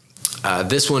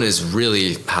 This one is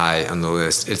really high on the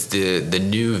list. It's the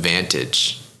new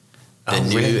Vantage.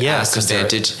 Aston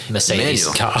Vantage Mercedes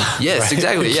manual. car. Yes, right?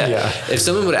 exactly. Yeah. If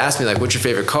someone would ask me like, "What's your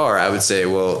favorite car?" I would say,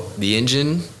 "Well, the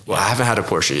engine." Well, I haven't had a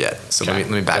Porsche yet, so let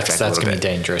me backtrack a little bit. That's gonna be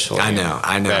dangerous for you. I know.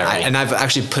 And I've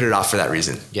actually put it off for that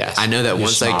reason. Yes. I know that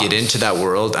once I get into that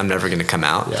world, I'm never gonna come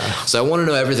out. Yeah. So I want to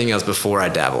know everything else before I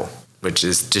dabble, which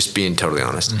is just being totally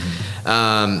honest.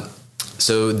 Mm-hmm.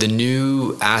 So the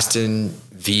new Aston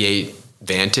V8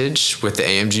 Vantage with the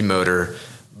AMG motor,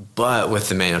 but with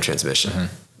the manual transmission,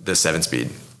 the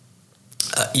 7-speed.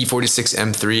 E46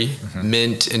 M3,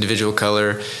 mint individual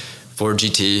color, Ford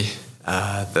GT,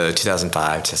 the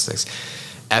 2005 2006.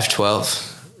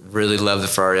 F12, really love the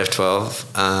Ferrari F12.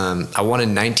 I wanted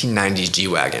 1990s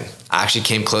G-Wagon. I actually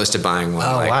came close to buying one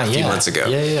a few months ago.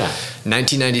 Yeah.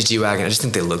 1990s G-Wagon, I just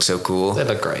think they look so cool. They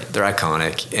look great. They're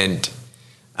iconic, and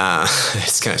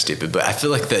it's kind of stupid, but I feel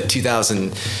like the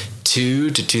 2002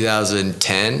 to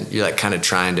 2010, you're like kind of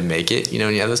trying to make it,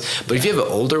 when you have those. But if you have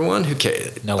an older one, who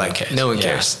cares? No one cares. No one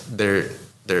cares. They're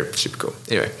super cool.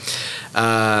 Anyway,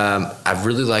 I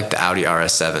really like the Audi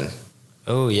RS7.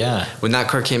 Oh yeah. When that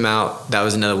car came out, that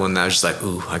was another one that I was just like,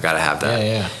 ooh, I gotta have that.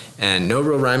 Yeah. And no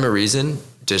real rhyme or reason,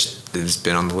 just it's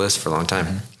been on the list for a long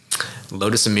time.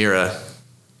 Lotus Emira.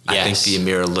 I think the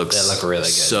Emira looks really good.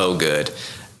 So good.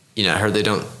 I heard they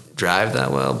don't drive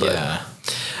that well, but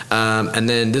and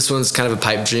then this one's kind of a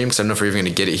pipe dream because I don't know if we're even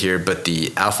going to get it here, but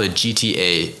the Alpha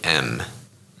GTA M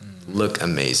look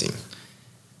amazing.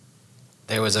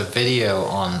 There was a video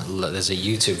there's a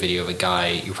YouTube video of a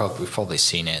guy, we've probably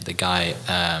seen it, the guy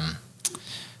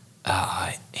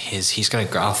he's got a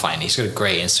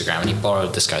great Instagram, and he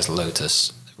borrowed this guy's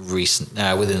Lotus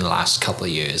within the last couple of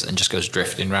years, and just goes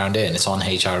drifting around it, and it's on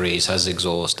HRE, so has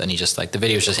exhaust, and he just like, the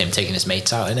video is just him taking his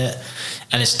mates out in it,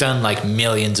 and it's done like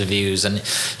millions of views. And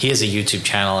he has a YouTube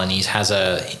channel, and he had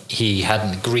a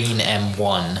green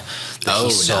M1 that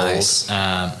he sold. Nice.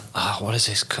 What is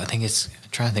this? I think it's, I'm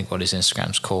trying to think what his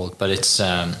Instagram's called, but it's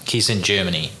he's in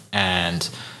Germany, and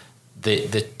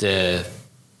the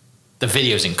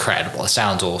video's incredible. It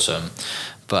sounds awesome.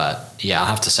 But yeah, I'll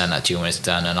have to send that to you when it's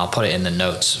done, and I'll put it in the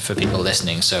notes for people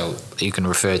listening, so you can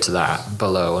refer to that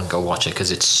below and go watch it,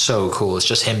 because it's so cool. It's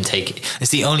just him it's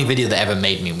the only video that ever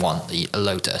made me want a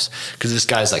Lotus, because this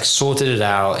guy's like sorted it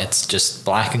out. It's just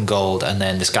black and gold, and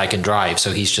then this guy can drive,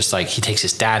 so he's just like, he takes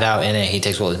his dad out in it, he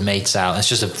takes all his mates out, and it's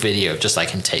just a video of just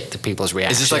like him take the people's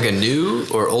reaction. Is this like a new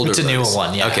or older? It's a newer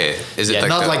one, yeah. Okay. Is it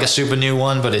not like a super new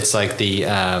one, but it's like the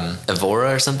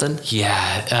Evora or something?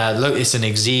 Yeah, it's an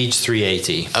Exige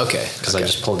 380. Okay. Because I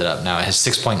just pulled it up now. It has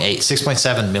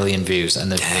 6.7 million views,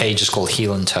 and the page is called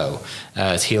Heel and Toe.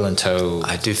 It's Heel and Toe.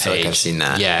 I do feel like I've seen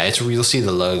that. Yeah, you'll see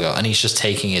the logo, and he's just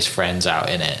taking his friends out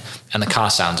in it, and the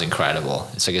car sounds incredible.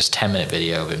 It's like a 10-minute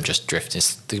video of him just drifting.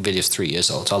 The video's 3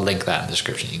 years old, so I'll link that in the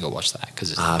description. You can go watch that,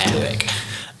 because it's epic.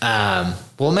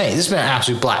 Well, mate, this has been an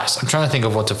absolute blast. I'm trying to think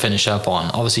of what to finish up on.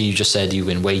 Obviously, you just said you've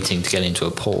been waiting to get into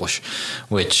a Porsche,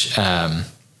 which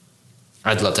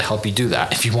I'd love to help you do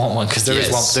that if you want one, because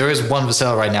there is one for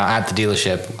sale right now at the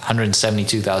dealership,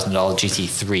 $172,000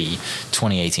 GT3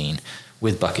 2018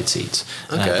 with bucket seats.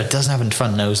 Okay. But it doesn't have a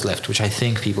front nose lift, which I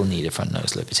think people need a front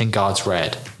nose lift. It's in God's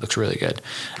red. Looks really good.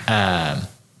 I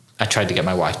tried to get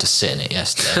my wife to sit in it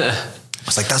yesterday. I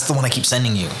was like, that's the one I keep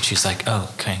sending you. She's like,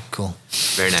 oh, okay, cool.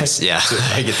 Very nice. Yeah,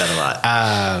 I get that a lot.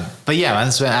 But yeah, man,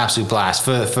 it's been an absolute blast.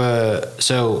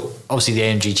 So obviously the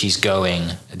AMG-GT's going.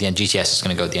 The GTS is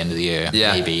going to go at the end of the year,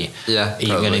 maybe. Yeah. Are you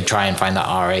going to try and find that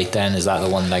R8 then? Is that the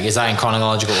one? Like, is that in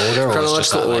chronological order?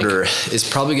 Chronological order is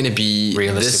probably going to be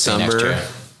this summer.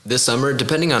 This summer,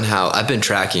 depending on how I've been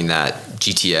tracking that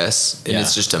GTS, and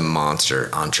it's just a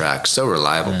monster on track. So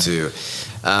reliable too.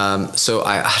 So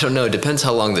I don't know. It depends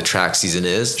how long the track season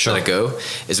is. Sure. That I go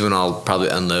is when I'll probably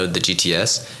unload the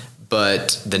GTS.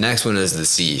 But the next one is the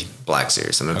C Black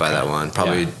Series. I'm gonna buy that one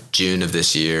probably June of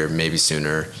this year, maybe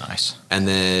sooner. Nice. And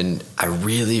then I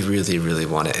really, really, really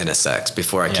want an NSX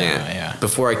before I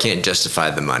can't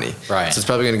justify the money. Right. So it's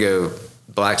probably gonna go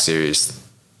Black Series,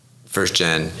 first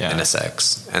gen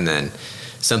NSX, and then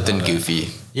something goofy.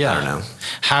 Yeah. I don't know.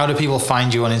 How do people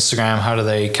find you on Instagram? How do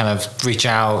they kind of reach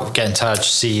out, get in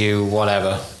touch, see you,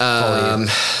 whatever?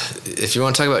 If you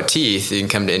want to talk about teeth, you can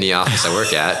come to any office I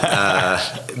work at.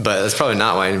 But that's probably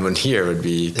not why anyone here would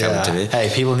be coming to me. Hey,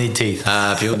 people need teeth.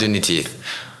 People do need teeth.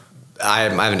 I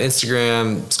have an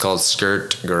Instagram. It's called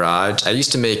Skirt Garage. I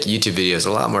used to make YouTube videos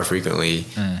a lot more frequently,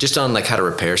 just on like how to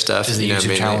repair stuff. Is the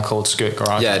YouTube channel called Skirt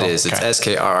Garage? Yeah, it is. Okay. It's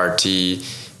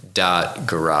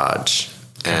SKRRT.garage.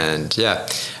 Okay. And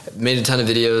made a ton of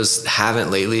videos. Haven't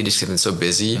lately, just been so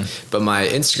busy. But my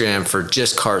Instagram for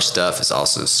just car stuff is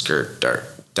also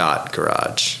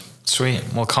skirt.garage. Sweet.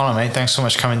 Well, Connor, mate, thanks so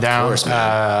much for coming down. Of course,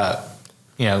 man.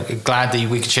 Glad that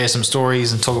we could share some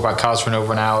stories and talk about cars for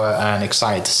over an hour, and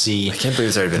excited to see I can't believe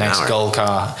it's already been the next an hour. gold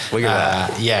car. Look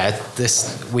at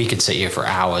that. We could sit here for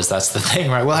hours. That's the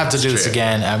thing, right? We'll have to do this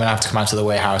again. I'm going to have to come out to the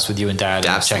warehouse with you and Dad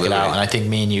and check it out. And I think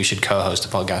me and you should co-host a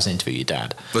podcast and interview your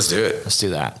dad. Let's do it. Let's do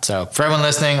that. So for everyone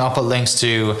listening, I'll put links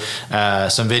to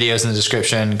some videos in the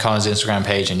description, Connor's Instagram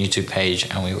page and YouTube page,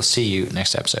 and we will see you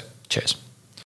next episode. Cheers.